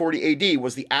 155 to 240 AD,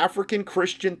 was the African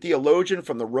Christian theologian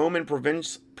from the Roman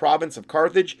province of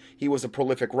Carthage. He was a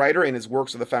prolific writer, and his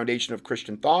works are the foundation of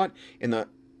Christian thought in the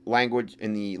language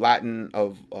the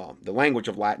language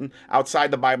of Latin.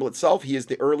 Outside the Bible itself, he is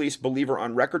the earliest believer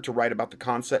on record to write about the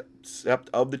concept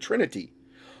of the Trinity.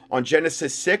 On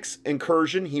Genesis 6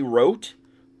 incursion, he wrote,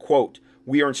 quote,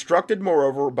 "We are instructed,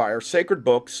 moreover, by our sacred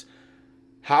books,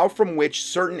 how from which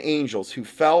certain angels who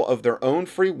fell of their own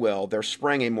free will, there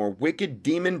sprang a more wicked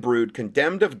demon brood,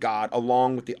 condemned of God,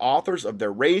 along with the authors of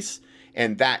their race,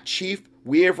 and that chief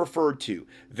we have referred to.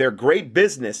 Their great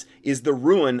business is the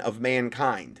ruin of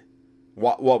mankind."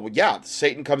 Well, yeah,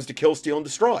 Satan comes to kill, steal, and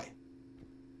destroy.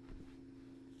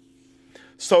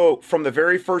 So, from the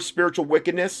very first, spiritual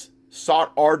wickedness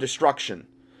sought our destruction.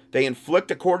 They inflict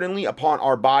accordingly upon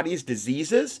our bodies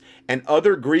diseases and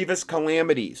other grievous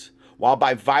calamities, while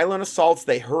by violent assaults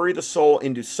they hurry the soul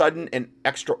into sudden and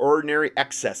extraordinary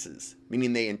excesses,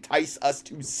 meaning they entice us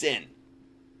to sin.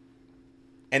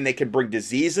 And they can bring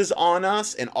diseases on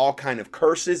us and all kind of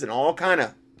curses and all kind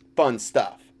of fun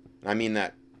stuff. I mean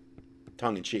that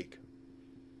tongue in cheek.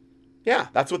 Yeah,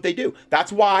 that's what they do.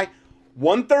 That's why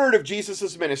 1/3 of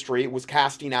Jesus' ministry was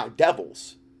casting out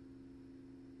devils.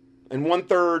 And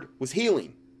 1/3 was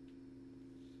healing.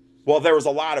 Well, there was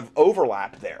a lot of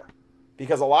overlap there.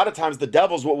 Because a lot of times the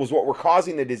devils was what were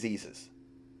causing the diseases.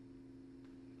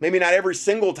 Maybe not every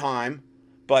single time,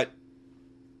 but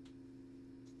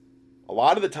a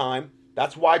lot of the time.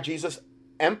 That's why Jesus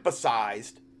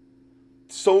emphasized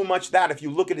so much that if you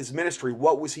look at his ministry,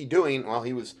 what was he doing? Well,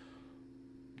 he was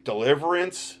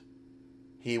deliverance.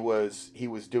 He was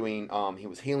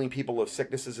healing people of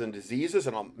sicknesses and diseases,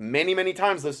 and many, many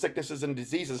times those sicknesses and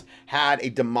diseases had a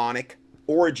demonic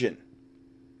origin.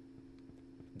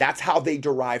 That's how they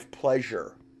derive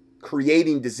pleasure,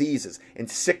 creating diseases and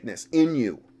sickness in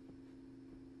you.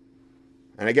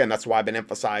 And again, that's why I've been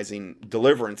emphasizing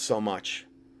deliverance so much,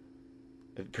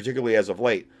 particularly as of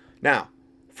late. Now,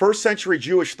 first century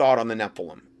Jewish thought on the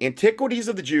Nephilim. Antiquities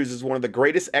of the Jews is one of the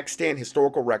greatest extant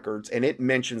historical records, and it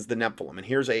mentions the Nephilim. And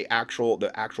here's the actual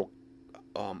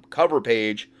cover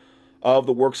page of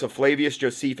the works of Flavius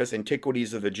Josephus,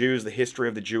 Antiquities of the Jews, the History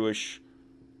of the Jewish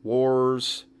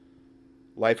Wars,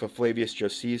 Life of Flavius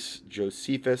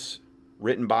Josephus,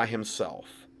 written by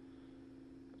himself.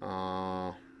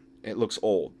 It looks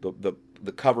old.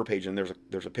 The cover page, and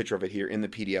there's a picture of it here in the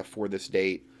PDF for this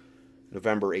date,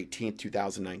 November 18th,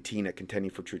 2019 at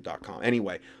contendingfortruth.com.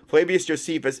 Anyway, Flavius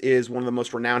Josephus is one of the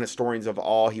most renowned historians of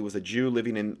all. He was a Jew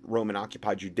living in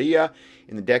Roman-occupied Judea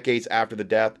in the decades after the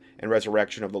death and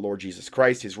resurrection of the Lord Jesus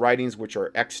Christ. His writings, which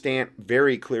are extant,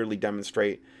 very clearly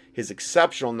demonstrate his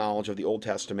exceptional knowledge of the Old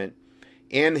Testament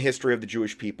and the history of the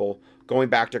Jewish people, going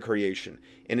back to creation.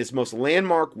 In his most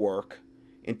landmark work,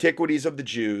 Antiquities of the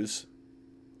Jews,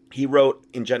 he wrote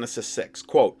in Genesis 6,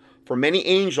 quote, "For many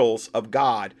angels of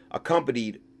God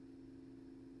accompanied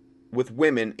with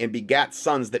women and begat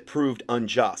sons that proved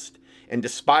unjust, and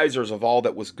despisers of all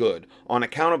that was good, on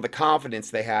account of the confidence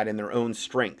they had in their own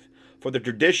strength. For the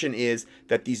tradition is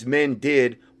that these men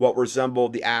did what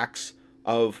resembled the acts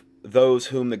of those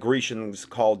whom the Grecians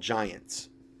called giants."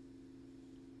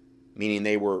 Meaning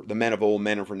they were the men of old,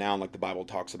 men of renown, like the Bible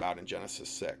talks about in Genesis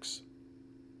 6.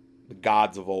 The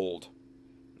gods of old.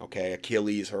 Okay,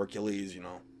 Achilles, Hercules,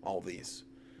 all these.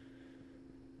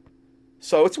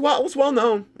 So it was well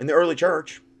known in the early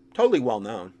church. Totally well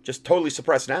known. Just totally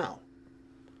suppressed now.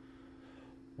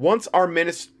 Once our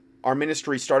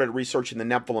ministry started researching the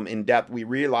Nephilim in depth, we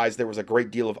realized there was a great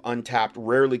deal of untapped,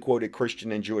 rarely quoted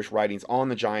Christian and Jewish writings on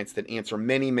the giants that answer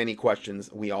many, many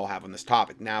questions we all have on this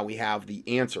topic. Now we have the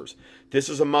answers. This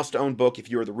is a must-own book if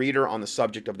you're the reader on the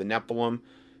subject of the Nephilim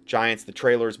giants. The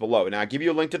trailer is below. Now I give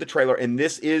you a link to the trailer, and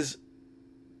this is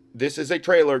a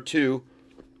trailer to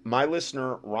my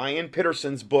listener Ryan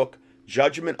Pitterson's book,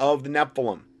 Judgment of the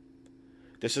Nephilim.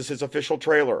 This is his official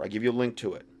trailer. I give you a link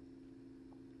to it.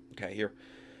 Okay, here.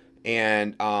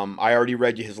 And I already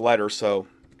read you his letter, so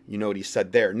you know what he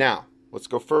said there. Now, let's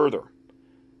go further.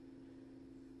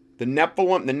 The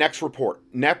Nephilim, the next report.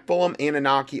 Nephilim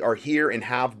Anunnaki are here and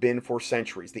have been for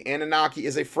centuries. The Anunnaki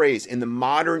is a phrase in the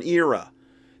modern era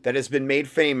that has been made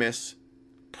famous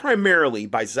primarily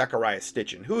by Zecharia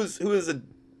Sitchin, who is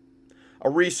a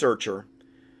researcher,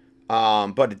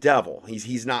 but a devil.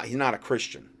 He's not a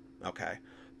Christian, okay?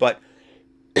 But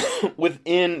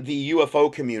within the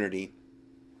UFO community,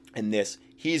 and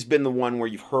he's been the one where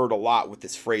you've heard a lot with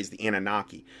this phrase, the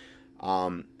Anunnaki.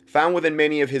 Found within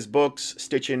many of his books,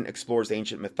 Sitchin explores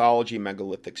ancient mythology,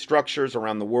 megalithic structures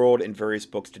around the world, and various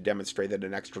books to demonstrate that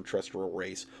an extraterrestrial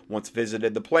race once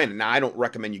visited the planet. Now, I don't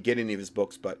recommend you get any of his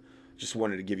books, but just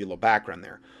wanted to give you a little background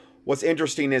there. What's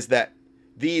interesting is that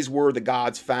these were the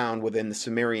gods found within the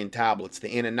Sumerian tablets.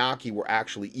 The Anunnaki were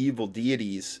actually evil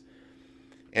deities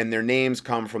And their names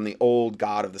come from the old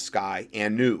god of the sky,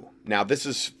 Anu. Now, this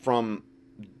is from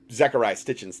Zechariah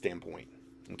Stitchin's standpoint,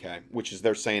 okay, which is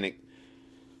they're saying it,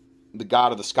 the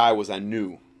god of the sky was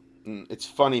Anu. And it's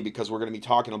funny because we're going to be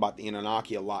talking about the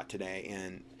Anunnaki a lot today,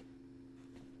 and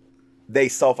they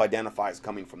self-identify as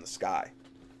coming from the sky.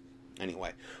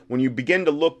 Anyway, when you begin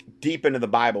to look deep into the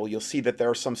Bible, you'll see that there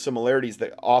are some similarities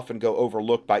that often go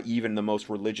overlooked by even the most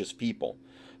religious people.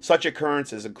 Such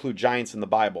occurrences include giants in the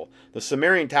Bible. The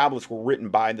Sumerian tablets were written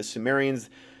by the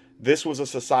Sumerians. This was a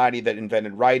society that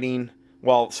invented writing.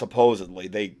 Well, supposedly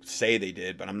they say they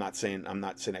did, but I'm not saying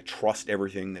I trust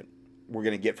everything that we're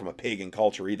going to get from a pagan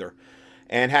culture either.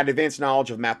 And had advanced knowledge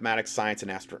of mathematics, science,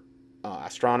 and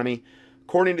astronomy.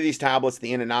 According to these tablets,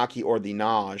 the Anunnaki or the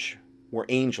Naj were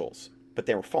angels, but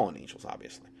they were fallen angels,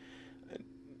 obviously.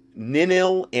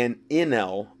 Ninil and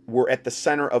Enlil were at the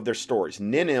center of their stories.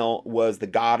 Ninil was the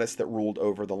goddess that ruled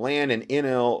over the land, and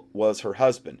Enlil was her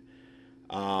husband.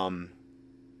 The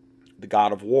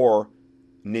god of war,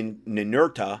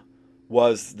 Ninurta,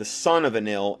 was the son of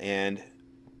Enlil and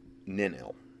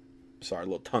Ninil. Sorry,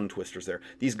 little tongue twisters there.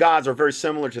 These gods are very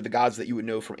similar to the gods that you would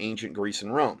know from ancient Greece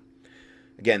and Rome.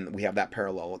 Again, we have that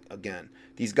parallel again.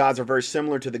 These gods are very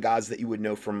similar to the gods that you would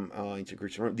know from ancient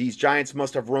Greece and Rome. These giants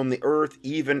must have roamed the earth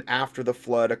even after the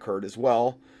flood occurred as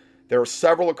well. There are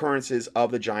several occurrences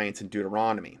of the giants in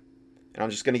Deuteronomy. And I'm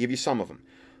just going to give you some of them.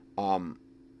 All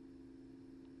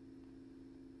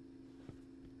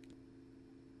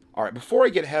right, before I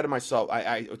get ahead of myself,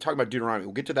 I talk about Deuteronomy.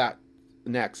 We'll get to that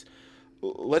next.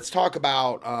 Let's talk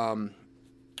about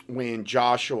when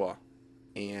Joshua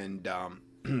and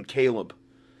Caleb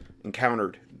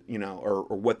encountered, or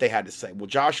what they had to say. Well,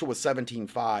 Joshua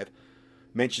 17:5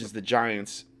 mentions the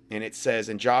giants, and it says,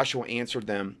 "And Joshua answered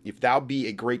them, If thou be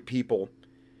a great people,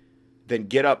 then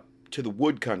get up to the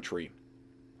wood country,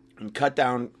 and cut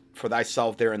down for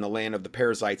thyself there in the land of the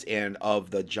Perizzites and of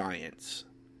the giants.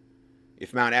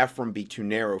 If Mount Ephraim be too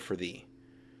narrow for thee."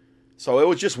 So it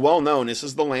was just well known, this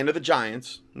is the land of the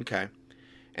giants, okay?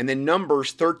 And then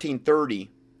Numbers 13:30.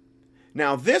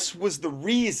 Now this was the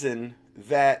reason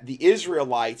that the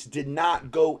Israelites did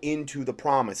not go into the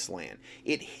promised land.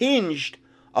 It hinged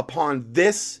upon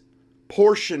this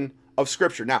portion of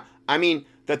scripture. Now, I mean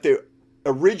that the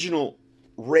original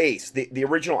race, the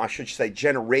original, I should say,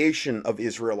 generation of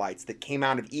Israelites that came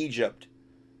out of Egypt,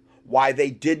 why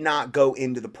they did not go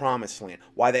into the promised land,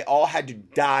 why they all had to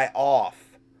die off.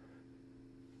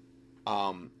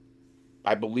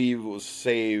 I believe it was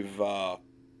save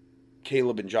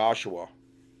Caleb and Joshua,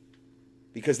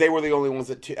 because they were the only ones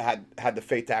that had the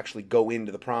faith to actually go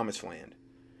into the promised land.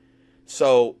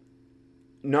 So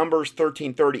Numbers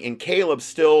 13:30, and Caleb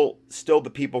still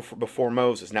the people before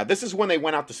Moses. Now this is when they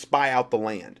went out to spy out the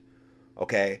land.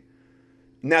 Okay.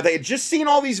 Now they had just seen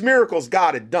all these miracles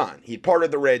God had done. He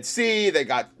parted the Red Sea. They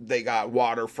got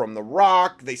water from the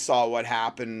rock. They saw what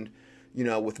happened,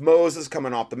 with Moses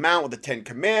coming off the mount with the 10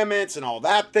 Commandments and all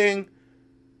that thing.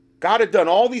 God had done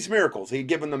all these miracles. He had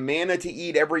given them manna to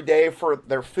eat every day for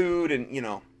their food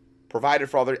and, provided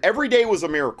for all their... Every day was a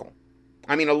miracle.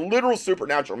 I mean, a literal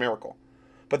supernatural miracle.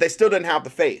 But they still didn't have the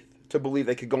faith to believe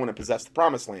they could go in and possess the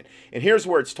promised land. And here's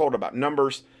where it's told about.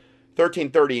 Numbers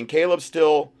 13:30. And Caleb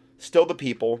still the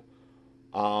people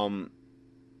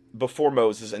before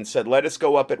Moses and said, "Let us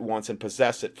go up at once and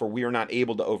possess it, for we are not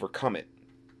able to overcome it.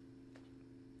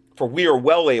 For we are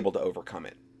well able to overcome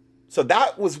it." So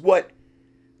that was what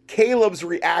Caleb's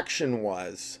reaction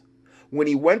was when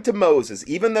he went to Moses,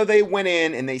 even though they went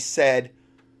in and they said,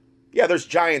 yeah, there's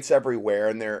giants everywhere,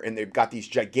 and they've got these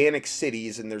gigantic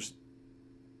cities, and there's...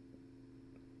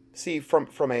 See, from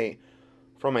a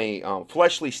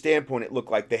fleshly standpoint, it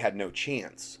looked like they had no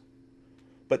chance.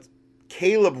 But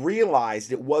Caleb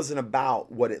realized it wasn't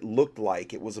about what it looked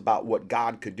like. It was about what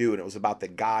God could do, and it was about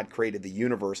that God created the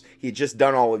universe. He had just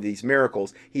done all of these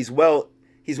miracles. He's well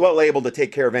able to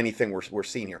take care of anything we're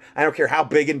seeing here. I don't care how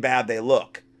big and bad they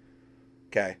look.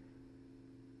 Okay?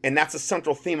 And that's a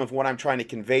central theme of what I'm trying to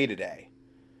convey today.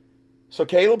 So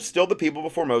Caleb stilled the people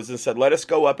before Moses and said, "Let us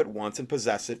go up at once and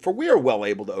possess it, for we are well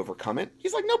able to overcome it."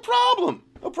 He's like, no problem.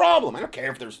 No problem. I don't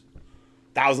care if there's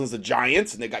thousands of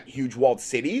giants and they got huge walled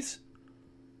cities.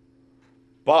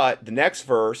 But the next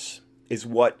verse is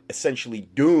what essentially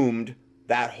doomed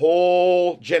that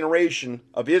whole generation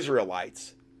of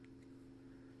Israelites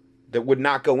that would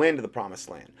not go into the promised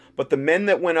land. But the men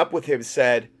that went up with him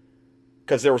said,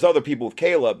 because there was other people with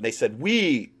Caleb, they said,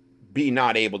 "We be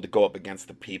not able to go up against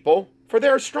the people, for they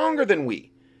are stronger than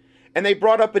we." And they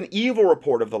brought up an evil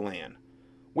report of the land,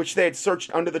 which they had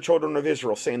searched unto the children of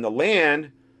Israel, saying, "The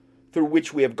land through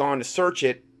which we have gone to search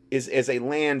it is as a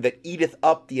land that eateth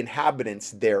up the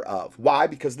inhabitants thereof. Why?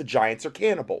 Because the giants are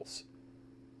cannibals.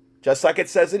 Just like it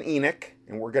says in Enoch,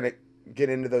 and we're going to get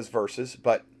into those verses,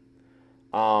 but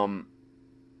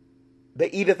they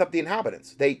eateth up the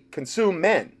inhabitants. They consume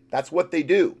men. That's what they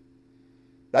do.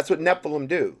 That's what Nephilim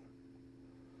do.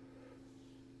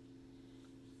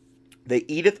 They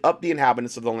eateth up the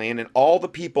inhabitants of the land, and all the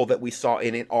people that we saw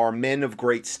in it are men of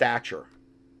great stature.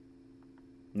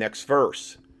 Next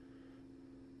verse.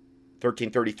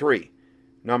 1333.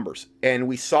 Numbers. And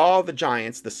we saw the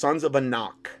giants, the sons of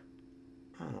Anak.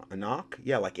 Oh, Anak?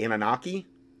 Yeah, like Anunnaki?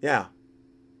 Yeah.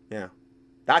 Yeah.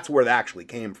 That's where that actually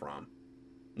came from.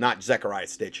 Not Zechariah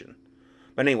Stitchin.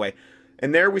 But anyway,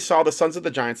 and there we saw the sons of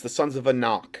the giants, the sons of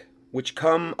Anak, which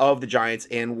come of the giants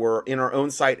and were in our own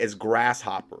sight as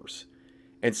grasshoppers.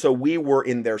 And so we were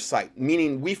in their sight,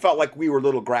 meaning we felt like we were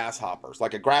little grasshoppers.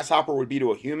 Like a grasshopper would be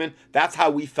to a human. That's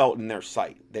how we felt in their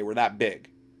sight. They were that big.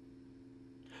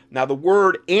 Now the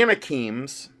word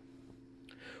Anakims,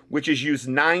 which is used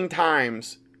 9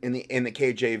 times in the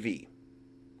KJV,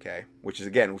 okay, which is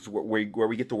again where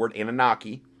we get the word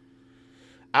Anunnaki.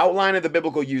 Outline of the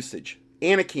biblical usage.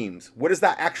 Anakims. What does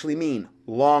that actually mean?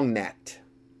 Long-necked.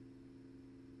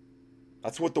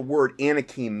 That's what the word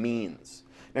Anakim means.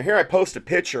 Now here I post a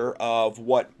picture of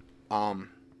what the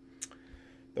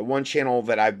one channel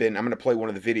that I'm going to play one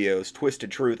of the videos,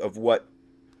 Twisted Truth, of what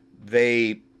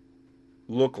they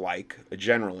look like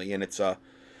generally, and it's an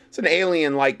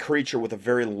alien-like creature with a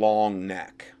very long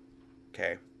neck.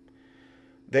 Okay.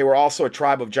 They were also a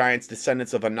tribe of giants,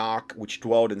 descendants of Anak, which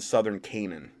dwelled in southern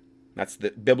Canaan. That's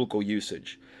the biblical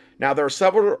usage. Now there are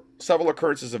several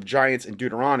occurrences of giants in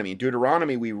Deuteronomy. In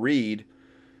Deuteronomy we read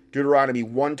Deuteronomy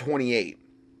 1:28.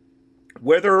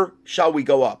 Whither shall we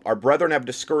go up? Our brethren have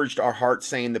discouraged our hearts,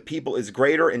 saying, the people is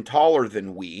greater and taller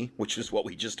than we, which is what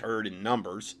we just heard in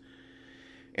Numbers.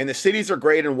 And the cities are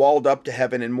great and walled up to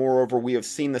heaven, and moreover we have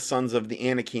seen the sons of the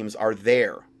Anakims are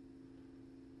there.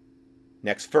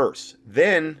 Next verse.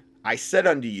 Then I said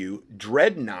unto you,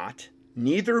 dread not,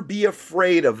 neither be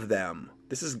afraid of them.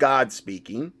 This is God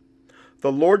speaking.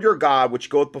 The Lord your God, which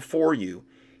goeth before you,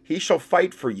 he shall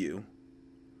fight for you,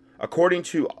 according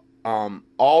to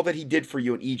all that he did for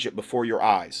you in Egypt before your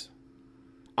eyes.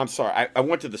 I'm sorry, I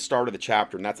went to the start of the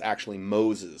chapter, and that's actually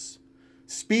Moses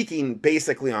speaking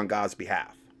basically on God's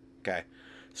behalf. Okay,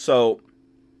 so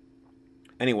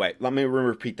anyway, let me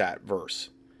repeat that verse.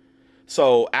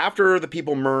 So after the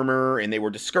people murmur and they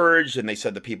were discouraged and they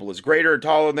said the people is greater and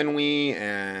taller than we,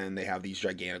 and they have these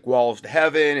gigantic walls to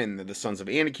heaven and the sons of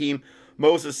Anakim,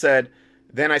 Moses said,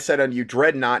 then I said unto you,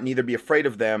 dread not, neither be afraid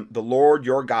of them. The Lord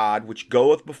your God, which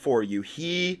goeth before you,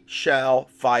 he shall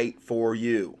fight for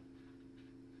you,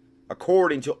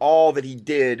 according to all that he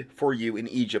did for you in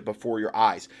Egypt before your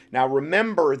eyes. Now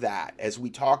remember that as we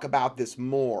talk about this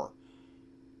more,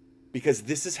 because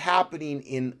this is happening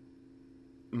in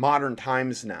modern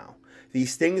times now.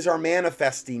 These things are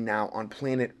manifesting now on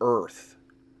planet Earth.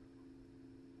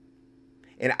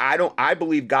 And I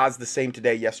believe God's the same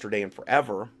today, yesterday, and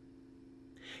forever.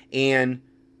 And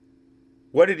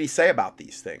what did he say about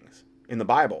these things in the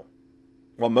Bible?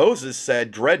 Well, Moses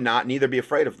said, dread not, neither be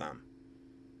afraid of them.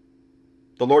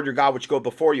 The Lord your God, which goeth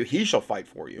before you, he shall fight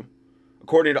for you,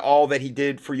 according to all that he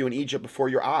did for you in Egypt before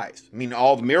your eyes. I mean,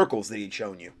 all the miracles that he'd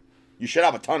shown you. You should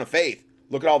have a ton of faith.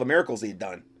 Look at all the miracles he'd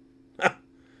done.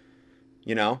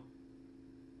 You know?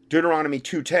 Deuteronomy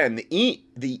 2:10,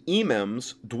 the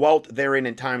Emims dwelt therein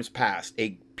in times past,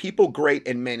 a people great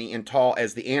and many and tall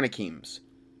as the Anakims,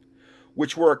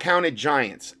 which were accounted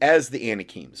giants as the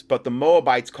Anakims, but the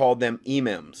Moabites called them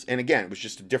Emims. And again, it was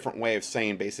just a different way of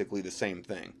saying basically the same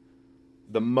thing.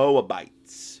 The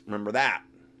Moabites. Remember that.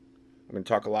 We're going to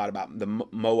talk a lot about the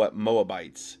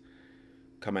Moabites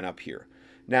coming up here.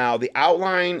 Now,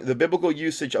 the biblical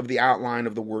usage of the outline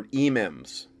of the word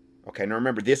Emims. Okay, now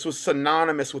remember, this was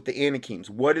synonymous with the Anakims.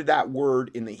 What did that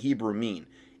word in the Hebrew mean?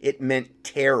 It meant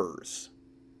terrors.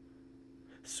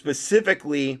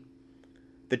 Specifically,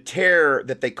 the terror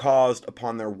that they caused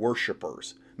upon their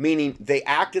worshipers. Meaning, they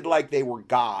acted like they were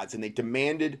gods, and they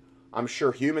demanded, I'm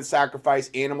sure, human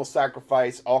sacrifice, animal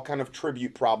sacrifice, all kind of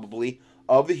tribute probably,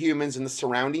 of the humans in the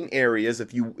surrounding areas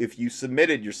if you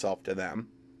submitted yourself to them.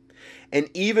 And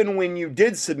even when you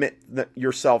did submit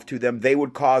yourself to them, they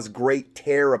would cause great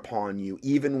terror upon you,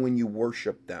 even when you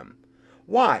worship them.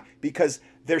 Why? Because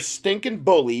they're stinking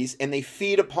bullies, and they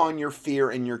feed upon your fear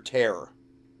and your terror.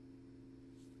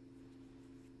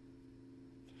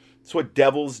 That's what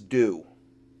devils do.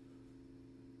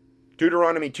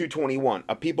 Deuteronomy 2:21,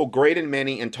 a people great and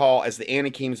many and tall as the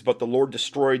Anakims, but the Lord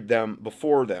destroyed them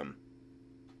before them.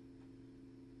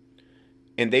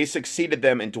 and they succeeded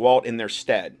them and dwelt in their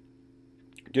stead.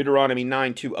 Deuteronomy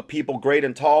 9:2, a people great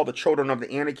and tall, the children of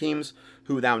the Anakims,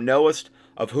 who thou knowest,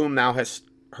 of whom thou hast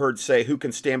heard say, who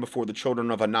can stand before the children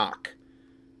of Anak?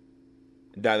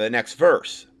 Now the next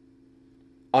verse.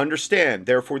 Understand,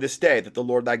 therefore, this day that the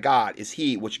Lord thy God is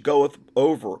he which goeth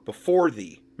over before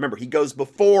thee. Remember, he goes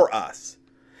before us.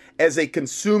 As a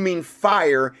consuming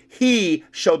fire, he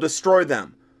shall destroy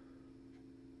them.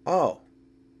 Oh,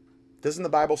 doesn't the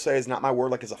Bible say, is not my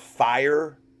word like as a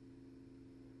fire,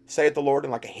 saith the Lord,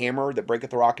 and like a hammer that breaketh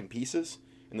the rock in pieces?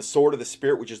 And the sword of the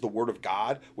Spirit, which is the word of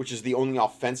God, which is the only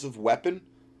offensive weapon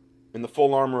in the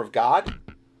full armor of God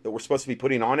that we're supposed to be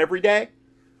putting on every day?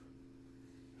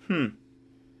 The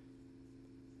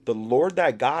Lord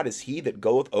thy God is he that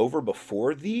goeth over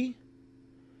before thee.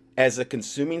 As a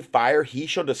consuming fire, he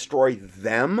shall destroy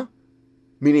them.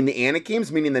 Meaning the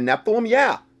Anakims, meaning the Nephilim?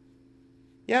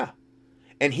 Yeah.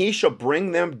 And he shall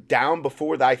bring them down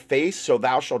before thy face, so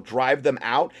thou shalt drive them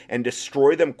out and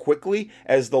destroy them quickly,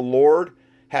 as the Lord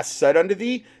has said unto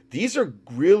thee. These are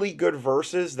really good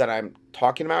verses that I'm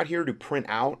talking about here to print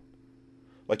out.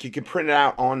 Like, you can print it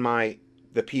out on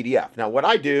the PDF. Now, what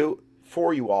I do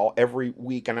for you all every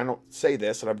week, and I don't say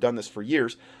this, and I've done this for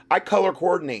years, I color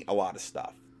coordinate a lot of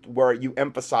stuff where you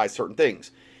emphasize certain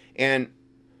things. And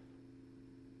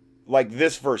like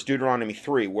this verse, Deuteronomy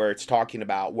 3, where it's talking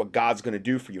about what God's going to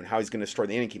do for you and how he's going to destroy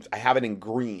the Anakims, I have it in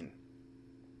green.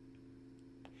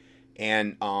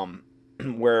 And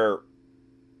where,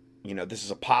 you know, this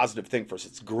is a positive thing for us.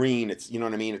 It's green. It's, you know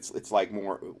what I mean? It's like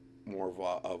more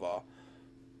of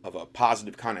a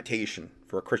positive connotation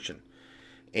for a Christian.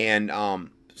 And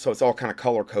so it's all kind of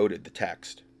color coded, the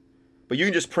text. But you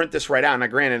can just print this right out. Now,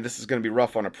 granted, this is going to be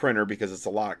rough on a printer because it's a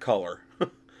lot of color.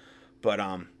 But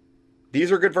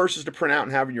these are good verses to print out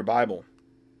and have in your Bible.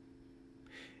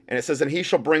 And it says, and he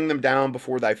shall bring them down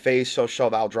before thy face, so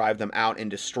shalt thou drive them out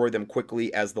and destroy them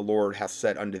quickly, as the Lord hath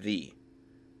said unto thee.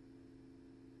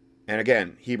 And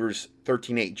again, Hebrews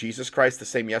 13:8, Jesus Christ the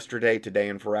same yesterday, today,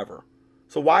 and forever.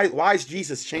 So why is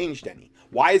Jesus changed any?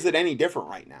 Why is it any different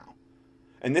right now?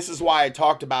 And this is why I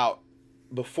talked about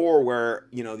before where,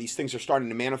 you know, these things are starting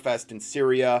to manifest in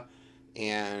Syria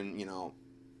and, you know,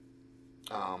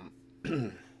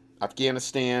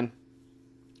 Afghanistan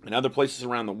and other places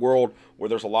around the world where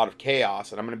there's a lot of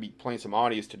chaos. And I'm going to be playing some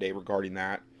audios today regarding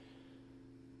that.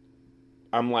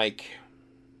 I'm like,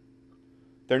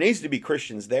 there needs to be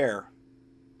Christians there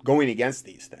going against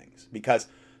these things, because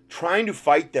trying to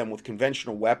fight them with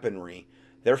conventional weaponry,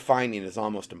 they're finding is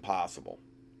almost impossible.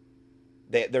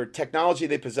 Their technology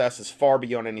they possess is far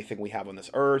beyond anything we have on this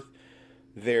earth.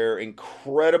 They're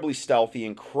incredibly stealthy,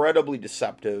 incredibly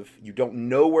deceptive. You don't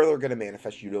know where they're going to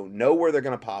manifest. You don't know where they're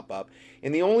going to pop up.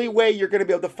 And the only way you're going to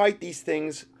be able to fight these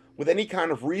things with any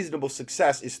kind of reasonable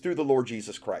success is through the Lord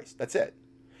Jesus Christ. That's it.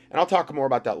 And I'll talk more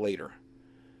about that later.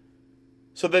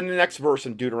 So then the next verse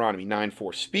in Deuteronomy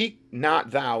 9:4, speak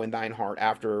not thou in thine heart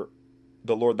after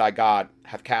the Lord thy God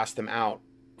hath cast them out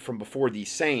from before thee,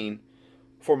 saying,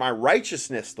 for my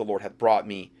righteousness the Lord hath brought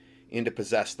me in to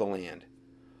possess the land.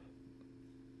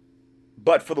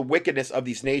 But for the wickedness of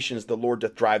these nations the Lord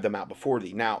doth drive them out before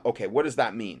thee. Now, okay, what does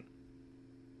that mean?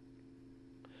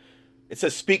 It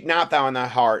says, speak not thou in thy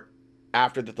heart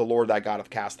after that the Lord thy God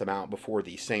hath cast them out before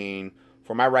thee, saying,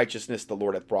 for my righteousness the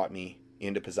Lord hath brought me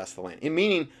in to possess the land. In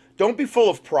meaning, don't be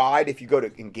full of pride if you go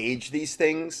to engage these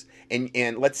things,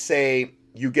 and let's say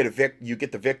you get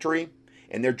the victory,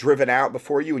 and they're driven out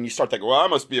before you, and you start thinking, well, I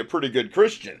must be a pretty good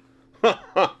Christian.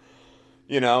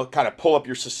 You know, kind of pull up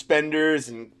your suspenders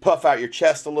and puff out your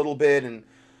chest a little bit, and,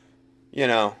 you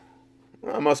know,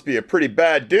 well, I must be a pretty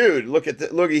bad dude.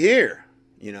 Looky here,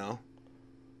 you know.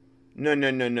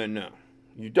 No.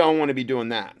 You don't want to be doing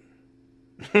that.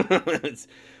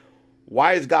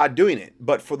 Why is God doing it?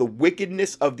 But for the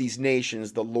wickedness of these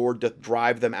nations, the Lord doth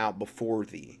drive them out before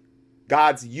thee.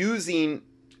 God's using,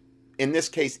 in this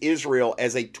case, Israel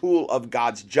as a tool of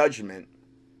God's judgment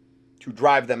to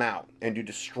drive them out and to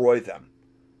destroy them.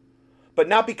 But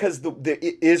not because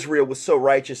Israel was so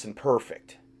righteous and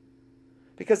perfect.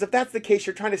 Because if that's the case,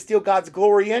 you're trying to steal God's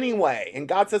glory anyway. And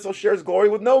God says he'll share his glory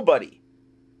with nobody.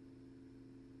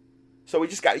 So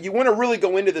you want to really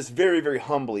go into this very, very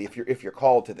humbly if you're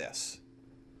called to this.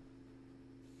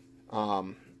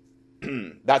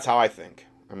 That's how I think.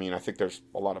 I mean, I think there's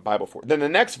a lot of Bible for it. Then the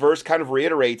next verse kind of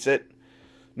reiterates it.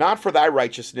 Not for thy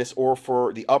righteousness or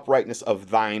for the uprightness of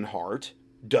thine heart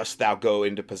dost thou go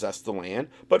in to possess the land,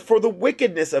 but for the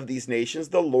wickedness of these nations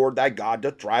the Lord thy God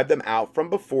doth drive them out from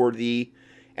before thee,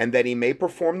 and that he may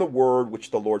perform the word which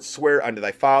the Lord sware unto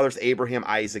thy fathers Abraham,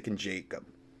 Isaac, and Jacob.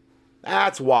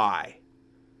 That's why.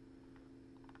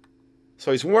 So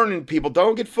he's warning people,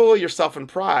 don't get full of yourself in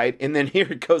pride. And then here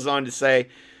it goes on to say,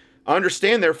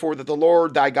 understand therefore that the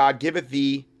Lord thy God giveth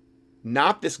thee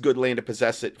not this good land to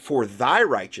possess it for thy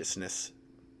righteousness,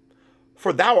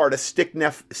 for thou art a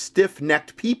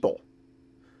stiff-necked people.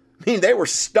 I mean, they were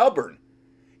stubborn.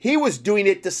 He was doing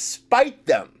it to spite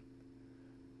them,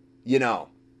 you know.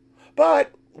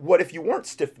 But what if you weren't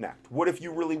stiff-necked? What if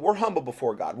you really were humble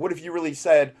before God? What if you really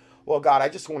said, well, God, I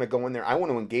just want to go in there. I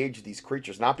want to engage these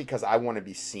creatures, not because I want to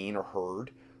be seen or heard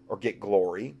or get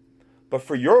glory, but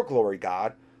for your glory,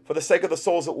 God, for the sake of the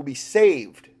souls that will be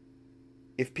saved.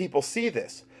 If people see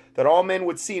this, that all men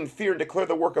would see and fear and declare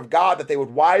the work of God, that they would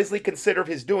wisely consider of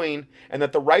his doing, and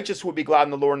that the righteous would be glad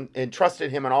in the Lord and trust in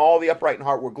him, and all the upright in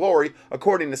heart would glory,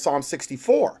 according to Psalm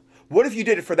 64. What if you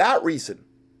did it for that reason?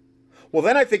 Well,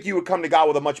 then I think you would come to God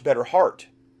with a much better heart.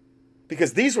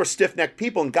 Because these were stiff-necked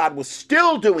people, and God was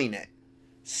still doing it.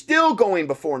 Still going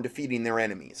before and defeating their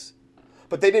enemies.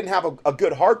 But they didn't have a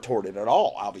good heart toward it at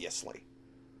all, obviously.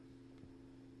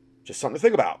 Just something to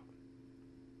think about.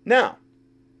 Now,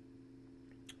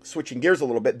 switching gears a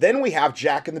little bit, then we have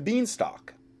Jack and the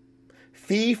Beanstalk.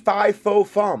 Fee, fi, fo,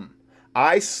 fum.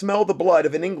 I smell the blood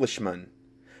of an Englishman.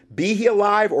 Be he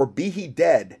alive or be he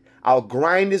dead, I'll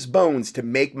grind his bones to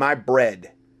make my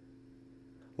bread.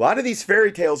 A lot of these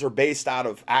fairy tales are based out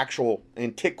of actual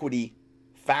antiquity,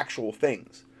 factual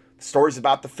things. Stories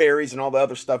about the fairies and all the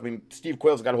other stuff. I mean, Steve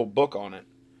Quayle's got a whole book on it.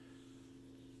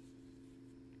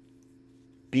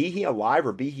 Be he alive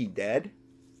or be he dead,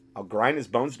 I'll grind his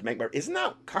bones to make my... Isn't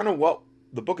that kind of what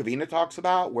the Book of Enoch talks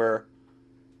about? Where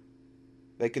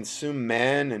they consume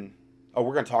men and... Oh,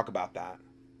 we're going to talk about that.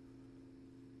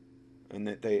 And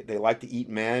that they like to eat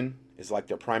men is like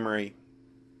their primary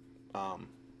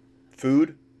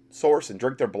food source and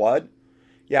drink their blood.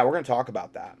 Yeah, we're going to talk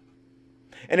about that.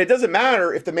 And it doesn't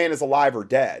matter if the man is alive or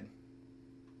dead.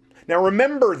 Now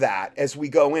remember that as we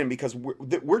go in, because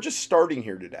we're just starting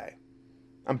here today.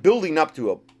 I'm building up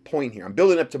to a point here. I'm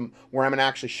building up to where I'm going to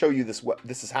actually show you this. What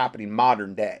this is happening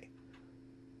modern day.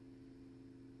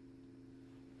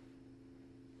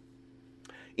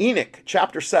 Enoch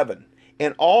chapter 7.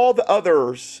 And all the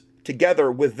others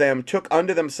together with them took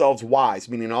unto themselves wives,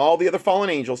 meaning all the other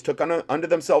fallen angels took unto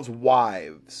themselves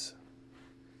wives.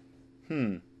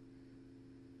 Where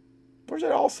does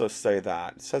it also say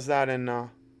that? It says that in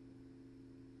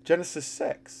Genesis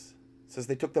 6. It says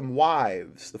they took them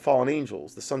wives, the fallen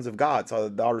angels, the sons of God, saw the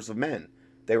daughters of men.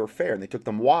 They were fair, and they took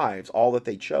them wives, all that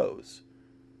they chose.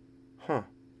 It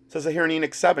says it here in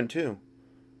Enoch 7 too.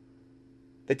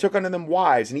 They took unto them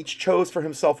wives, and each chose for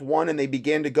himself one, and they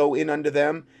began to go in unto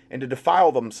them, and to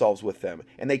defile themselves with them.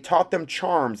 And they taught them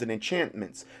charms and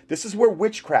enchantments. This is where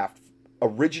witchcraft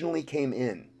originally came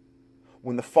in.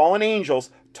 When the fallen angels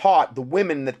taught the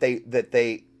women that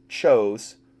they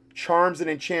chose charms and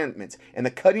enchantments, and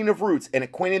the cutting of roots, and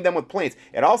acquainted them with plants.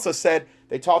 It also said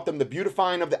they taught them the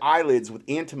beautifying of the eyelids with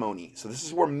antimony. So this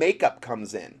is where makeup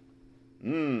comes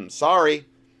in. Sorry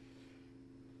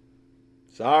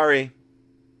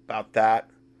about that.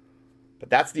 But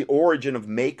that's the origin of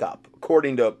makeup,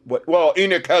 according to what... Well,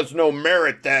 Enoch has no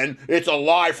merit then. It's a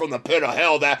lie from the pit of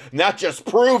hell. That just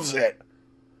proves it.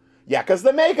 Yeah, because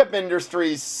the makeup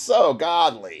industry is so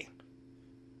godly.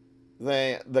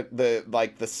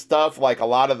 The stuff, like a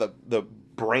lot of the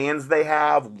brands they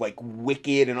have, like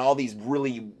Wicked and all these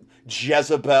really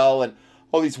Jezebel and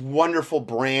all these wonderful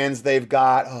brands they've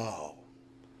got. Oh,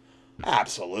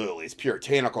 absolutely. It's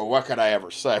puritanical. What could I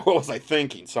ever say? What was I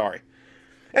thinking? Sorry.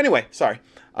 Anyway, sorry.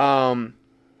 Thought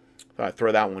I'd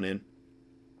throw that one in.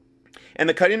 And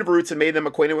the cutting of roots and made them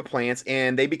acquainted with plants,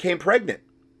 and they became pregnant.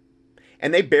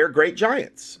 And they bare great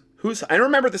giants. And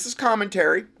remember, this is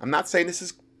commentary. I'm not saying this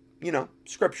is,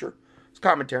 scripture. It's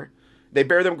commentary. They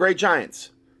bare them great giants,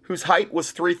 whose height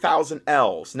was 3,000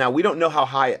 ells. Now, we don't know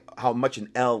how much an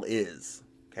ell is.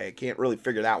 Okay, I can't really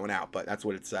figure that one out, but that's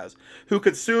what it says. Who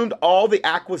consumed all the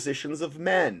acquisitions of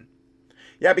men.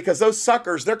 Yeah, because those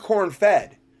suckers, they're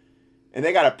corn-fed. And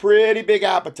they got a pretty big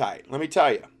appetite, let me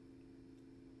tell you.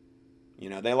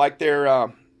 They like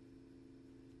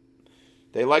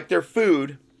their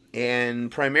food,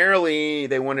 and primarily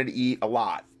they wanted to eat a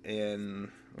lot. And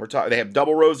they have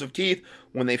double rows of teeth.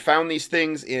 When they found these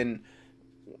things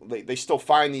they still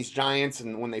find these giants,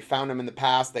 and when they found them in the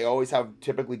past, they always have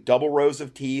typically double rows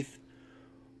of teeth.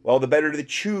 Well, the better to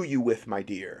chew you with, my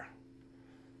dear.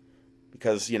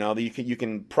 Because, you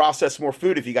can process more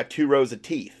food if you got 2 rows of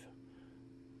teeth.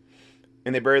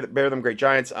 And they bear them great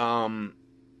giants,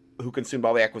 who consumed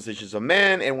all the acquisitions of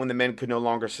men, and when the men could no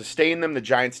longer sustain them, the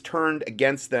giants turned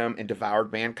against them and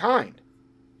devoured mankind.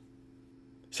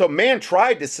 So man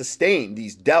tried to sustain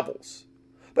these devils,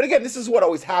 But again, this is what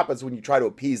always happens when you try to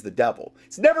appease the devil.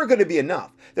 It's never going to be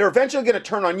enough. They're eventually going to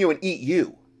turn on you and eat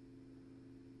you.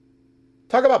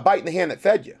 Talk about biting the hand that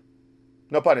fed you.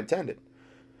 No pun intended.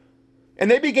 And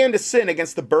they began to sin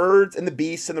against the birds and the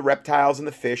beasts and the reptiles and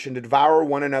the fish and to devour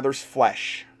one another's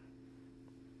flesh.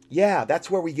 Yeah, that's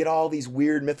where we get all these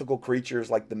weird mythical creatures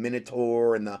like the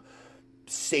Minotaur and the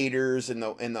satyrs and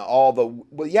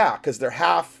because they're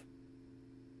half,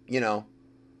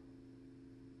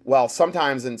 well,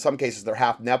 sometimes in some cases they're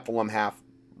half Nephilim, half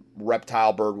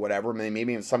reptile, bird, whatever.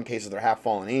 Maybe in some cases they're half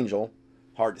fallen angel.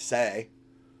 Hard to say.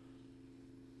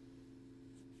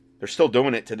 They're still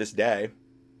doing it to this day.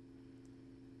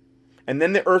 And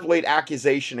then the earth laid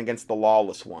accusation against the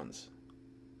lawless ones.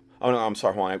 Oh, no, I'm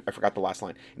sorry, hold on, I forgot the last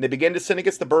line. And they began to sin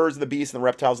against the birds, the beasts, and the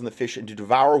reptiles, and the fish, and to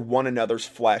devour one another's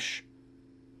flesh,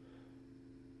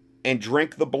 and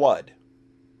drink the blood.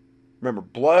 Remember,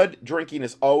 blood drinking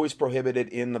is always prohibited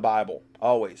in the Bible.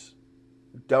 Always.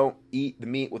 Don't eat the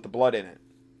meat with the blood in it.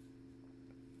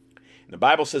 And the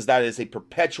Bible says that is a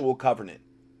perpetual covenant.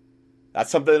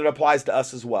 That's something that applies to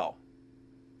us as well.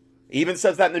 It even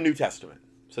says that in the New Testament.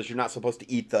 It says you're not supposed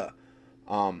to eat the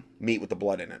meat with the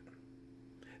blood in it.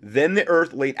 Then the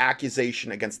earth laid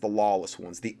accusation against the lawless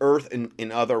ones. The earth,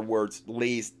 in other words,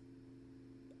 lays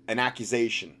an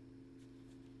accusation.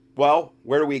 Well,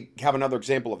 where do we have another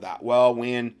example of that? Well,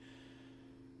 when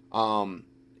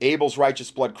Abel's righteous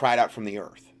blood cried out from the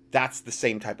earth. That's the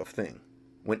same type of thing.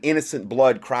 When innocent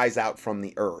blood cries out from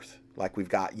the earth, like we've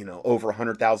got, over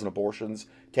 100,000 abortions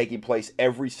taking place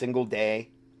every single day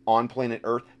on planet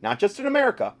Earth, not just in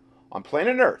America, on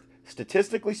planet Earth,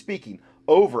 statistically speaking,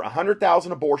 over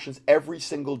 100,000 abortions every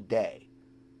single day.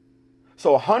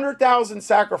 So 100,000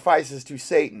 sacrifices to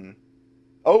Satan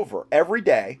over every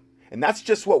day, and that's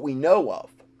just what we know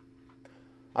of.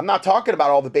 I'm not talking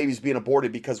about all the babies being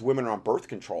aborted because women are on birth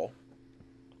control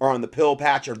or on the pill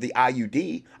patch or the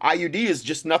IUD. IUD is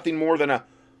just nothing more than a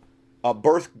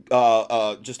abortion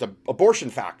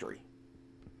factory.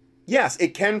 Yes,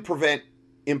 it can prevent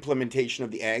implementation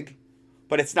of the egg,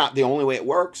 but it's not the only way it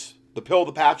works. The pill,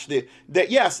 the patch,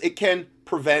 yes, it can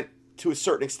prevent to a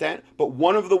certain extent, but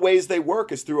one of the ways they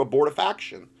work is through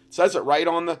abortifacient. It says it right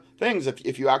on the things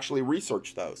if you actually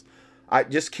research those.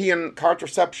 Just key in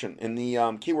contraception in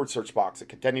the keyword search box at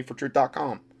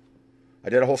contendingfortruth.com. I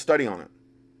did a whole study on it.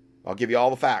 I'll give you all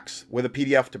the facts with a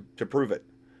PDF to prove it.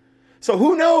 So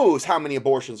who knows how many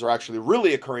abortions are actually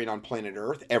really occurring on planet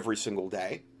Earth every single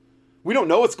day? We don't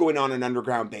know what's going on in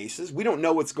underground bases. We don't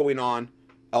know what's going on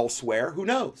elsewhere. Who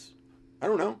knows? I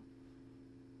don't know.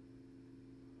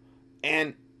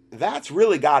 And that's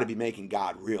really got to be making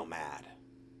God real mad.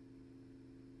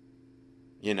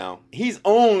 He's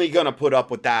only going to put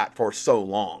up with that for so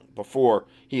long before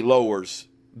he lowers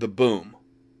the boom.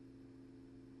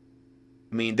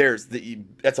 I mean,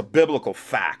 that's a biblical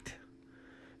fact.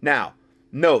 Now,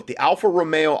 note the Alfa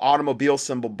Romeo automobile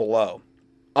symbol below.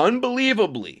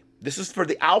 Unbelievably, this is for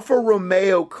the Alfa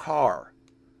Romeo car.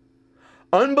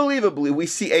 Unbelievably, we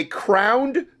see a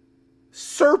crowned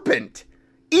serpent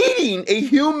eating a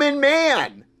human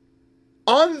man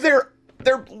on their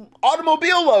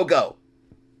automobile logo.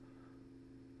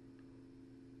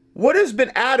 What has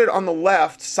been added on the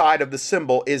left side of the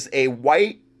symbol is a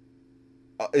red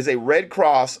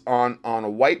cross on a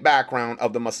white background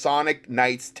of the Masonic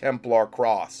Knights Templar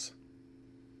cross.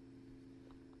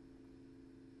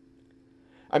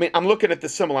 I mean, I'm looking at the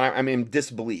symbol and I'm in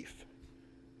disbelief.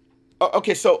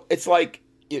 Okay, so it's like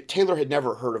Taylor had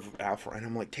never heard of Alfa, and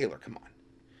I'm like, Taylor, come on.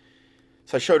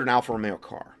 So I showed an Alfa Romeo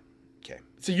car. Okay,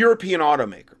 it's a European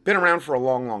automaker, been around for a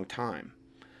long, long time.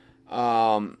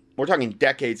 We're talking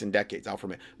decades and decades. Alfa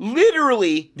Romeo.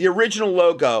 Literally, the original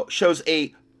logo shows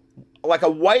like a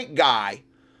white guy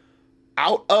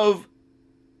out of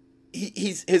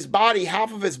his body.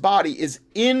 Half of his body is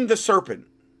in the serpent,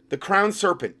 the crowned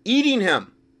serpent, eating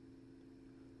him.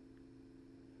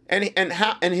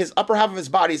 And his upper half of his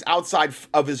body is outside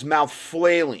of his mouth,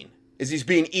 flailing as he's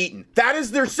being eaten. That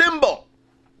is their symbol.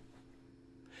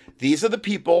 These are the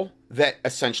people that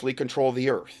essentially control the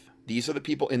earth. These are the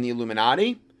people in the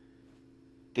Illuminati.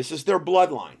 This is their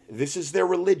bloodline. This is their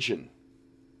religion.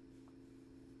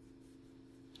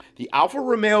 The Alfa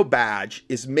Romeo badge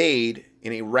is made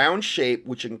in a round shape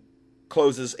which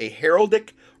encloses a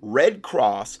heraldic red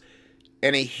cross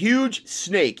and a huge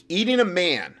snake eating a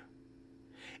man,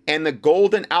 and the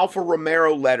golden Alfa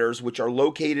Romeo letters which are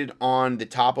located on the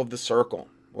top of the circle.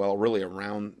 Well, really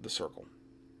around the circle.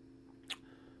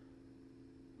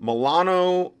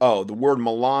 Milano, the word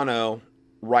Milano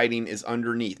writing is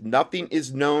underneath. Nothing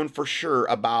is known for sure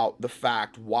about the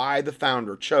fact why the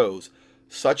founder chose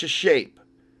such a shape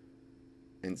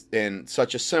and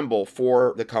such a symbol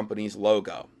for the company's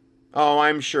logo. Oh,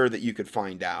 I'm sure that you could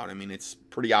find out. I mean, it's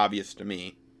pretty obvious to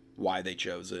me why they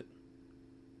chose it.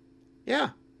 Yeah.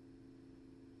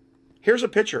 Here's a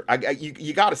picture.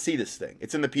 You got to see this thing.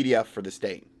 It's in the PDF for this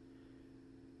date.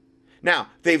 Now,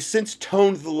 they've since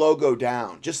toned the logo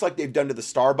down, just like they've done to the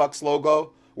Starbucks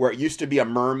logo, where it used to be a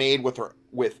mermaid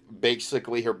with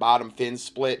basically her bottom fin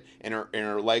split and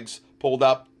her legs pulled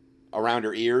up around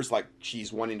her ears like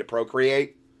she's wanting to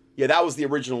procreate. Yeah, that was the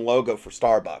original logo for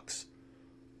Starbucks.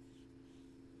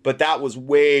 But that was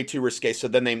way too risque. So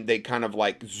then they kind of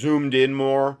like zoomed in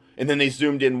more, and then they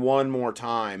zoomed in one more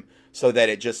time so that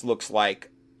it just looks like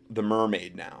the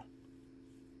mermaid now.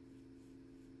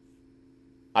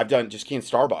 I've done just key in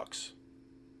Starbucks.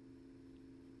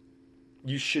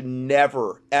 You should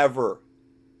never, ever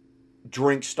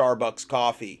drink Starbucks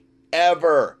coffee.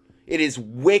 Ever. It is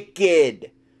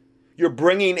wicked. You're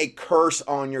bringing a curse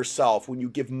on yourself when you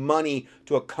give money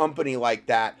to a company like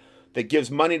that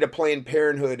gives money to Planned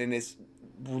Parenthood and is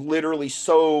literally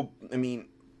so,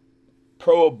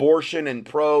 pro-abortion and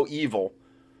pro-evil.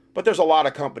 But there's a lot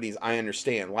of companies I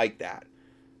understand like that.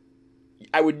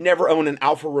 I would never own an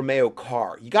Alfa Romeo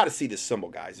car. You got to see this symbol,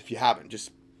 guys. If you haven't,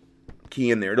 just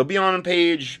key in there. It'll be on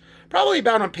probably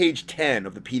about on page 10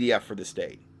 of the PDF for this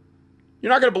date.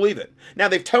 You're not going to believe it. Now,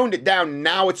 they've toned it down.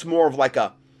 Now it's more of like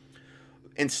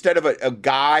instead of a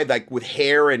guy like with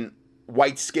hair and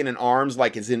white skin and arms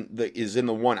like is in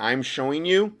the one I'm showing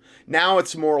you. Now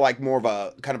it's more of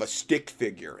a kind of a stick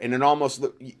figure. And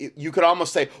you could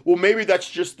almost say, well, maybe that's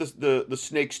just the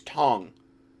snake's tongue.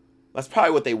 That's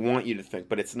probably what they want you to think,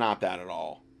 but it's not that at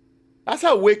all. That's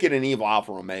how wicked and evil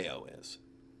Alfa Romeo is.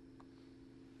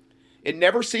 It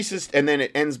never ceases, and then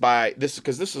it ends by this,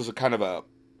 because this is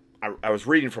I was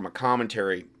reading from a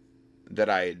commentary that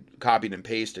I had copied and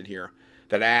pasted here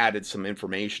that I added some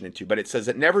information into, but it says,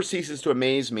 it never ceases to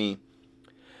amaze me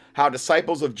how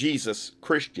disciples of Jesus,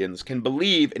 Christians, can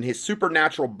believe in his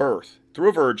supernatural birth through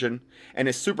a virgin and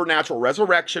his supernatural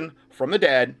resurrection from the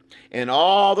dead and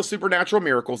all the supernatural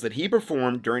miracles that he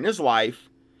performed during his life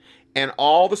and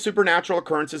all the supernatural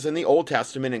occurrences in the Old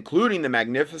Testament, including the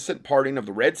magnificent parting of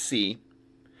the Red Sea,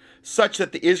 such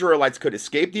that the Israelites could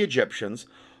escape the Egyptians.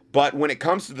 But when it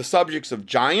comes to the subjects of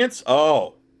giants,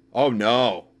 oh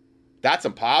no, that's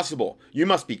impossible. You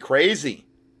must be crazy.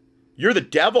 You're the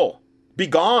devil. Be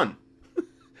gone.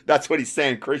 That's what he's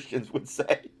saying Christians would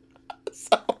say.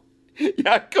 So,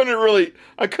 yeah, I couldn't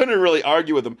really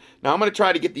argue with him. Now I'm going to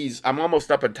try to get these. I'm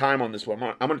almost up in time on this one.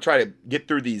 I'm going to try to get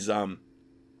through these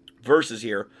verses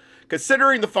here,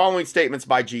 considering the following statements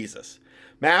by Jesus.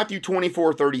 Matthew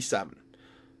 24:37.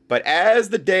 But as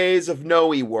the days of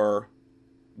Noe were,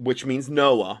 which means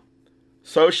Noah,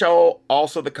 so shall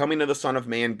also the coming of the Son of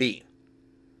Man be.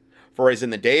 For as in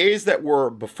the days that were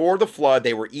before the flood,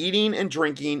 they were eating and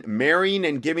drinking, marrying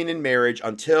and giving in marriage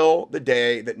until the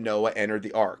day that Noah entered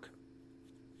the ark,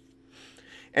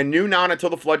 and knew not until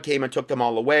the flood came and took them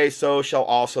all away, so shall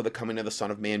also the coming of the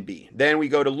Son of Man be. Then we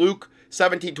go to Luke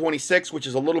 17:26, which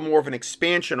is a little more of an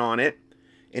expansion on it,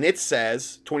 and it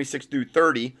says, 26 through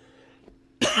 30,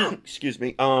 excuse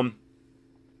me,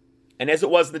 and as it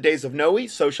was in the days of Noe,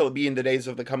 so shall it be in the days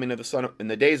of the coming of in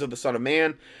the days of the Son of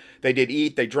Man. They did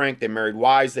eat, they drank, they married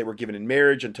wives, they were given in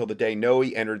marriage until the day Noe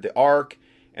entered the ark,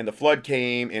 and the flood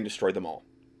came and destroyed them all.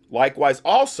 Likewise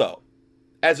also,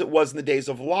 as it was in the days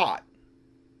of Lot.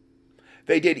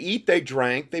 They did eat, they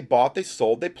drank, they bought, they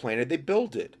sold, they planted, they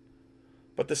builded.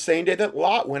 But the same day that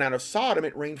Lot went out of Sodom,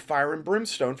 it rained fire and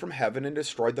brimstone from heaven and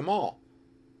destroyed them all.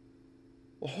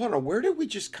 Well, hold on, where did we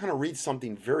just kind of read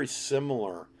something very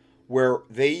similar, where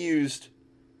they used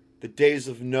the days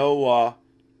of Noah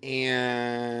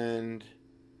and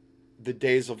the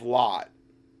days of Lot?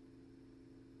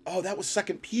 Oh, that was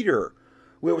 2 Peter,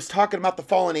 where it was talking about the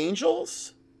fallen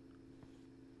angels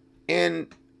and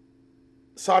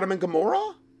Sodom and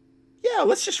Gomorrah? Yeah,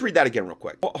 let's just read that again real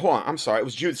quick. Hold on, I'm sorry, it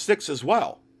was Jude 6 as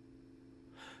well.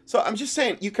 So I'm just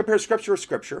saying, you compare scripture with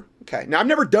scripture. Okay, now I've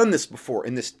never done this before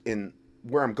in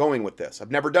where I'm going with this.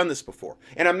 I've never done this before.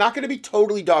 And I'm not going to be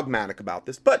totally dogmatic about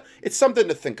this, but it's something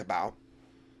to think about.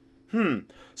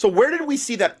 So where did we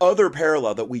see that other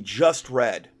parallel that we just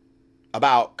read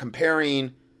about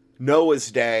comparing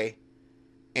Noah's day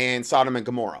and Sodom and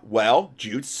Gomorrah? Well,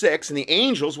 Jude 6, and the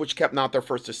angels, which kept not their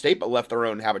first estate, but left their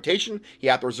own habitation, he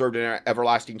hath reserved in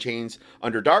everlasting chains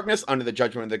under darkness, under the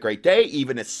judgment of the great day,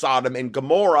 even as Sodom and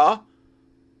Gomorrah.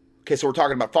 Okay, so we're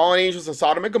talking about fallen angels and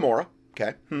Sodom and Gomorrah.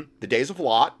 Okay, the days of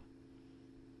Lot.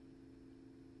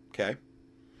 Okay,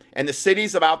 and the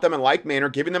cities about them in like manner,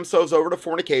 giving themselves over to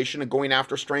fornication and going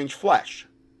after strange flesh.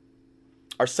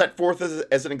 are set forth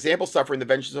as an example, suffering the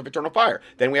vengeance of eternal fire.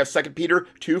 Then we have 2 Peter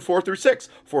 2:4-6.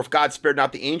 For if God spared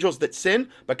not the angels that sin,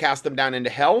 but cast them down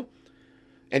into hell,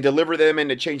 and delivered them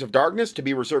into chains of darkness to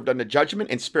be reserved unto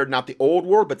judgment, and spared not the old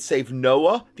world, but saved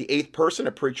Noah, the 8th person,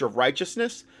 a preacher of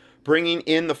righteousness, bringing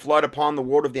in the flood upon the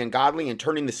world of the ungodly, and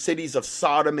turning the cities of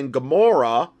Sodom and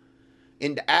Gomorrah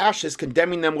into ashes,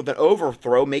 condemning them with an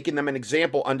overthrow, making them an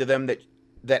example unto them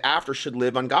that after should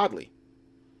live ungodly.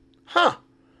 Huh.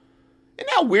 Isn't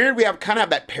that weird? We kind of have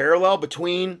that parallel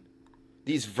between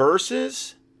these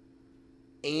verses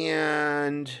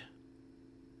and...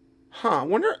 I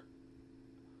wonder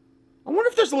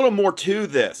if there's a little more to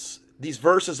these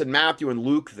verses in Matthew and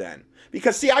Luke then.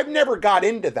 Because, see, I've never got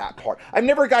into that part. I've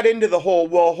never got into the whole,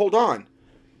 well, hold on.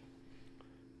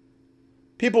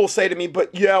 People will say to me,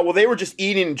 but yeah, well, they were just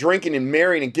eating and drinking and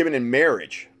marrying and giving in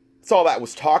marriage. That's all that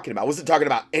was talking about. It wasn't talking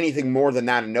about anything more than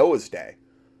that in Noah's day.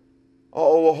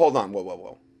 Oh, well, hold on.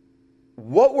 Whoa.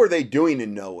 What were they doing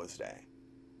in Noah's day?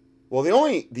 Well,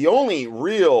 the only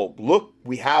real look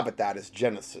we have at that is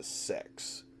Genesis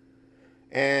 6.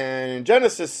 And in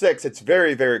Genesis 6, it's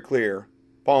very, very clear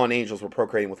fallen angels were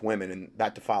procreating with women, and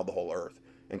that defiled the whole earth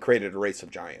and created a race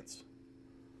of giants.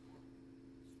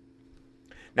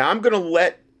 Now, I'm going to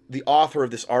let the author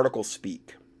of this article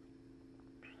speak.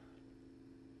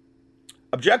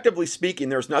 Objectively speaking,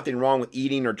 there's nothing wrong with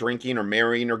eating or drinking or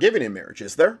marrying or giving in marriage,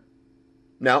 is there?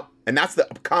 No. And that's the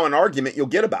common argument you'll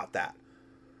get about that.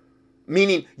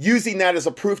 Meaning, using that as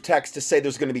a proof text to say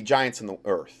there's going to be giants in the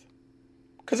earth.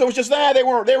 Because it was just that they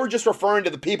were just referring to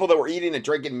the people that were eating and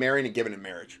drinking, marrying, and giving in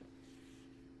marriage.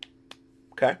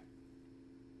 Okay?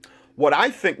 What I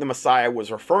think the Messiah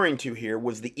was referring to here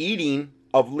was the eating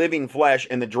of living flesh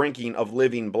and the drinking of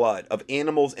living blood, of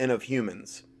animals and of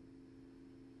humans.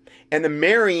 And the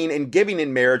marrying and giving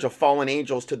in marriage of fallen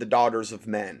angels to the daughters of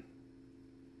men.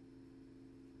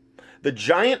 The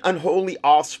giant unholy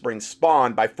offspring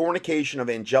spawned by fornication of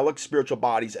angelic spiritual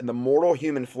bodies and the mortal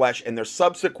human flesh and their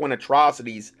subsequent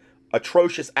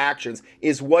atrocious actions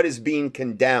is what is being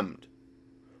condemned.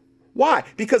 Why?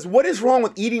 Because what is wrong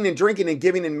with eating and drinking and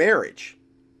giving in marriage?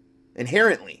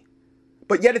 Inherently.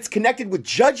 But yet it's connected with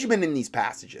judgment in these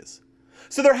passages.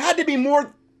 So there had to be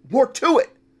more to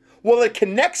it. Well, it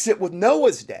connects it with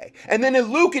Noah's day. And then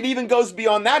in Luke, it even goes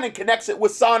beyond that and connects it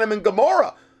with Sodom and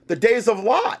Gomorrah, the days of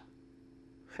Lot.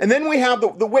 And then we have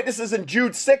the witnesses in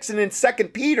Jude 6 and in 2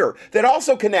 Peter that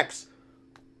also connects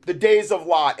the days of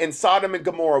Lot and Sodom and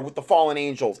Gomorrah with the fallen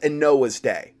angels in Noah's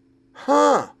day.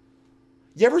 Huh.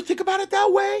 You ever think about it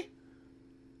that way?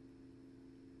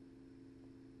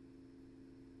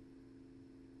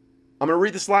 I'm going to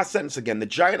read this last sentence again. The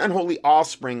giant unholy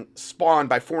offspring spawned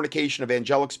by fornication of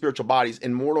angelic spiritual bodies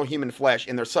and mortal human flesh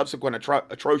in their subsequent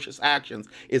atrocious actions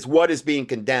is what is being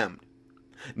condemned.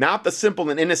 Not the simple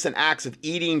and innocent acts of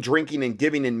eating, drinking, and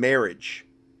giving in marriage.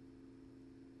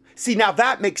 See, now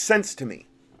that makes sense to me.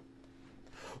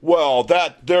 Well,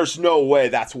 there's no way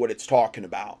that's what it's talking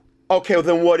about. Okay, well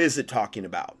then what is it talking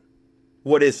about?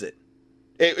 What is it?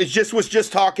 It was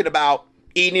just talking about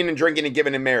eating and drinking and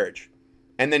giving in marriage.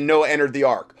 And then Noah entered the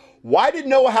ark. Why did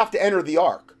Noah have to enter the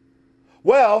ark?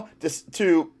 Well,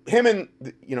 to him and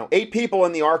 8 people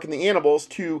in the ark and the animals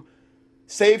to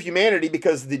save humanity,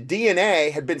 because the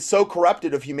DNA had been so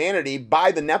corrupted of humanity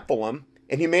by the Nephilim,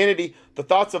 and humanity, the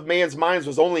thoughts of man's minds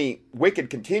was only wicked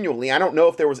continually. I don't know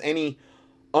if there was any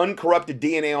uncorrupted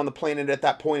DNA on the planet at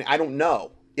that point. I don't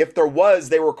know. If there was,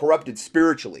 they were corrupted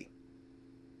spiritually.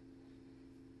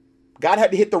 God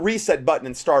had to hit the reset button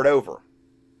and start over.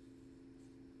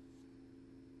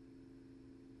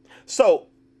 So,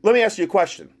 let me ask you a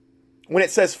question. When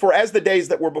it says, for as the days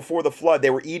that were before the flood, they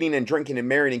were eating and drinking and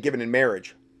marrying and giving in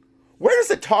marriage. Where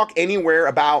does it talk anywhere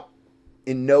about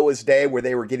in Noah's day where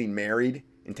they were getting married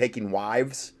and taking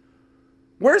wives?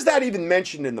 Where's that even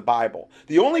mentioned in the Bible?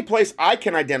 The only place I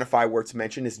can identify where it's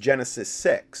mentioned is Genesis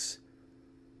 6,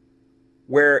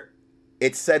 where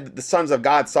it said that the sons of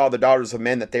God saw the daughters of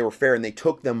men that they were fair, and they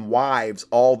took them wives,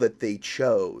 all that they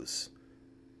chose.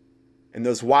 And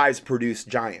those wives produced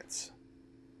giants.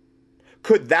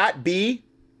 Could that be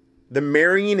the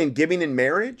marrying and giving in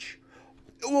marriage?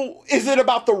 Well, is it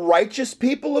about the righteous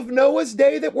people of Noah's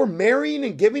day that were marrying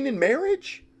and giving in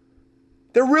marriage?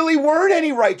 There really weren't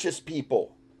any righteous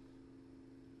people.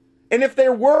 And if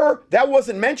there were, that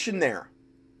wasn't mentioned there.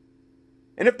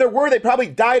 And if there were, they probably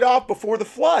died off before the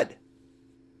flood.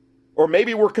 Or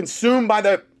maybe were consumed by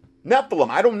the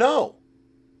Nephilim. I don't know.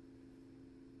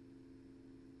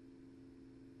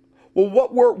 Well,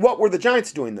 what were the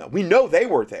giants doing, though? We know they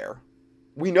were there.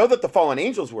 We know that the fallen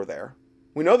angels were there.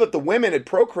 We know that the women had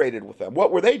procreated with them.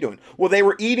 What were they doing? Well, they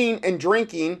were eating and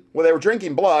drinking. Well, they were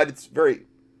drinking blood.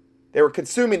 They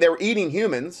were eating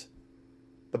humans.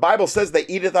 The Bible says they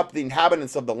eateth up the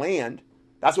inhabitants of the land.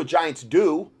 That's what giants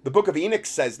do. The book of Enoch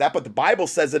says that, but the Bible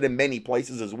says it in many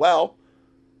places as well.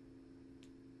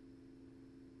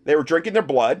 They were drinking their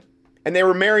blood, and they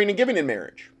were marrying and giving in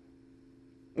marriage.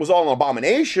 It was all an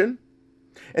abomination.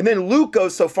 And then Luke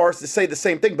goes so far as to say the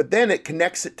same thing, but then it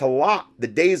connects it to Lot, the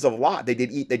days of Lot. They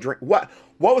did eat, they drink. What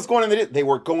was going on? They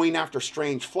were going after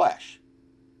strange flesh,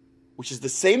 which is the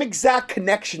same exact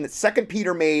connection that 2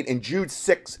 Peter made and Jude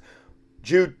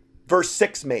verse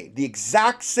 6 made. The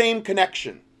exact same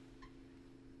connection.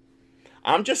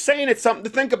 I'm just saying it's something to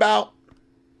think about.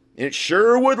 And it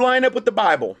sure would line up with the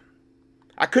Bible.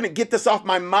 I couldn't get this off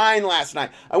my mind last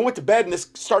night. I went to bed and this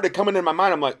started coming in my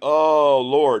mind. I'm like, oh,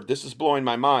 Lord, this is blowing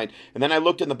my mind. And then I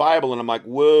looked in the Bible and I'm like,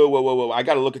 whoa. I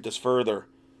got to look at this further.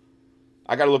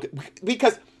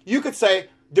 Because you could say,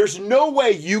 there's no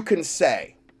way you can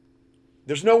say,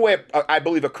 there's no way I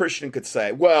believe a Christian could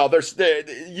say, well,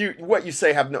 what you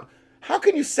say have no, how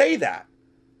can you say that?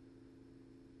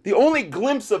 The only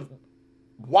glimpse of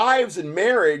wives and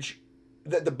marriage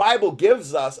that the Bible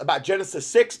gives us about Genesis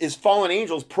 6 is fallen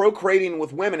angels procreating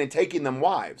with women and taking them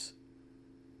wives.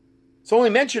 It's the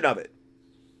only mention of it.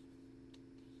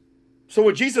 So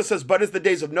when Jesus says, but as the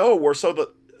days of Noah were,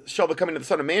 so shall the coming of the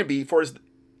Son of Man be, for as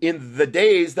in the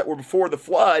days that were before the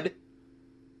flood,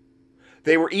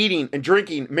 they were eating and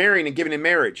drinking, marrying and giving in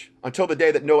marriage until the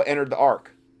day that Noah entered the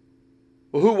ark.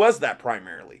 Well, who was that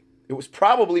primarily? It was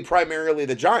probably primarily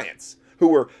the giants who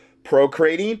were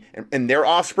procreating, and their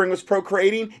offspring was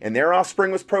procreating, and their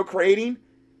offspring was procreating,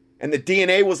 and the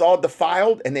DNA was all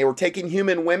defiled, and they were taking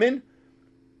human women,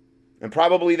 and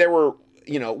probably there were,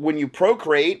 when you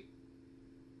procreate,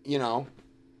 you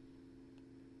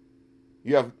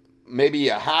have maybe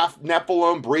a half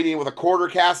Nephilim breeding with a quarter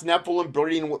caste Nephilim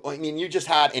breeding with, you just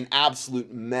had an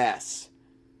absolute mess.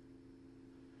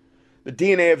 The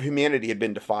DNA of humanity had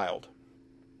been defiled.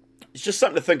 It's just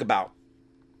something to think about.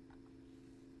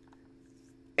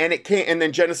 And it can't, and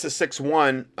then Genesis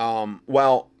 6:1,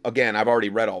 well, again, I've already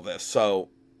read all this, so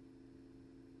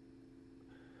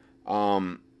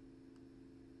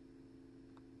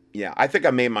yeah, I think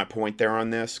I made my point there on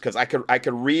this, because I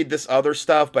could read this other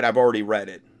stuff, but I've already read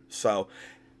it. So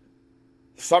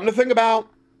something to think about,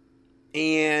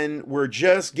 and we're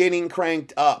just getting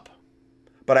cranked up.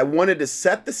 But I wanted to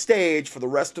set the stage for the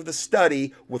rest of the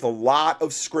study with a lot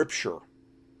of scripture,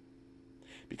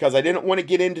 because I didn't want to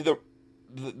get into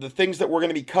the things that we're going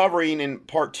to be covering in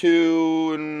part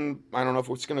 2, and I don't know if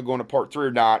it's going to go into part 3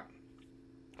 or not,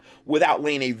 without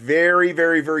laying a very,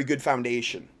 very, very good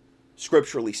foundation,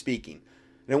 scripturally speaking.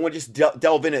 And I want to just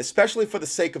delve in it, especially for the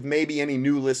sake of maybe any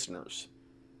new listeners.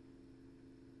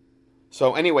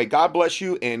 So anyway, God bless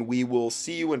you, and we will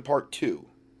see you in part 2.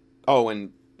 Oh,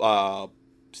 and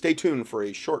stay tuned for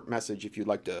a short message if you'd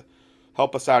like to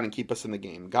help us out and keep us in the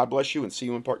game. God bless you, and see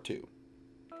you in part 2.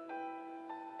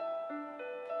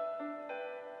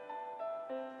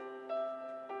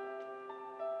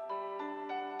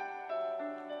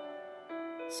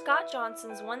 Scott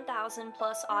Johnson's 1,000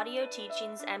 plus audio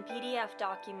teachings and PDF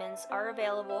documents are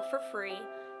available for free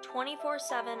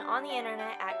 24/7 on the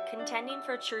internet at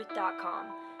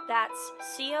contendingfortruth.com. That's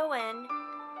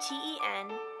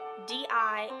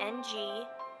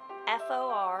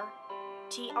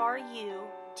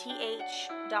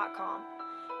contendingfortruth.com.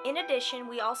 In addition,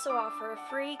 we also offer a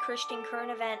free Christian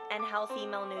current event and health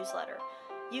email newsletter.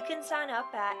 You can sign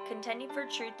up at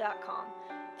contendingfortruth.com.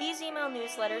 These email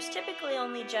newsletters typically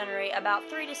only generate about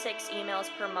 3 to 6 emails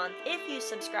per month if you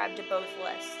subscribe to both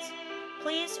lists.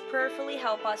 Please prayerfully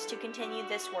help us to continue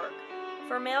this work.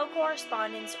 For mail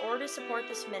correspondence or to support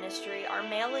this ministry, our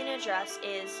mailing address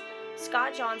is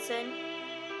Scott Johnson,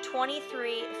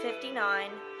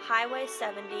 2359 Highway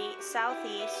 70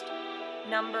 Southeast,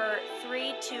 number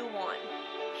 321,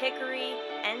 Hickory,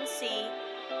 NC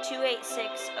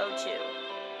 28602.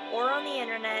 Or on the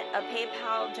internet, a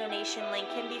PayPal donation link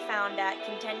can be found at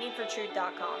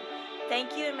contendingfortruth.com.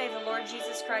 Thank you, and may the Lord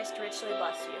Jesus Christ richly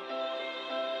bless you.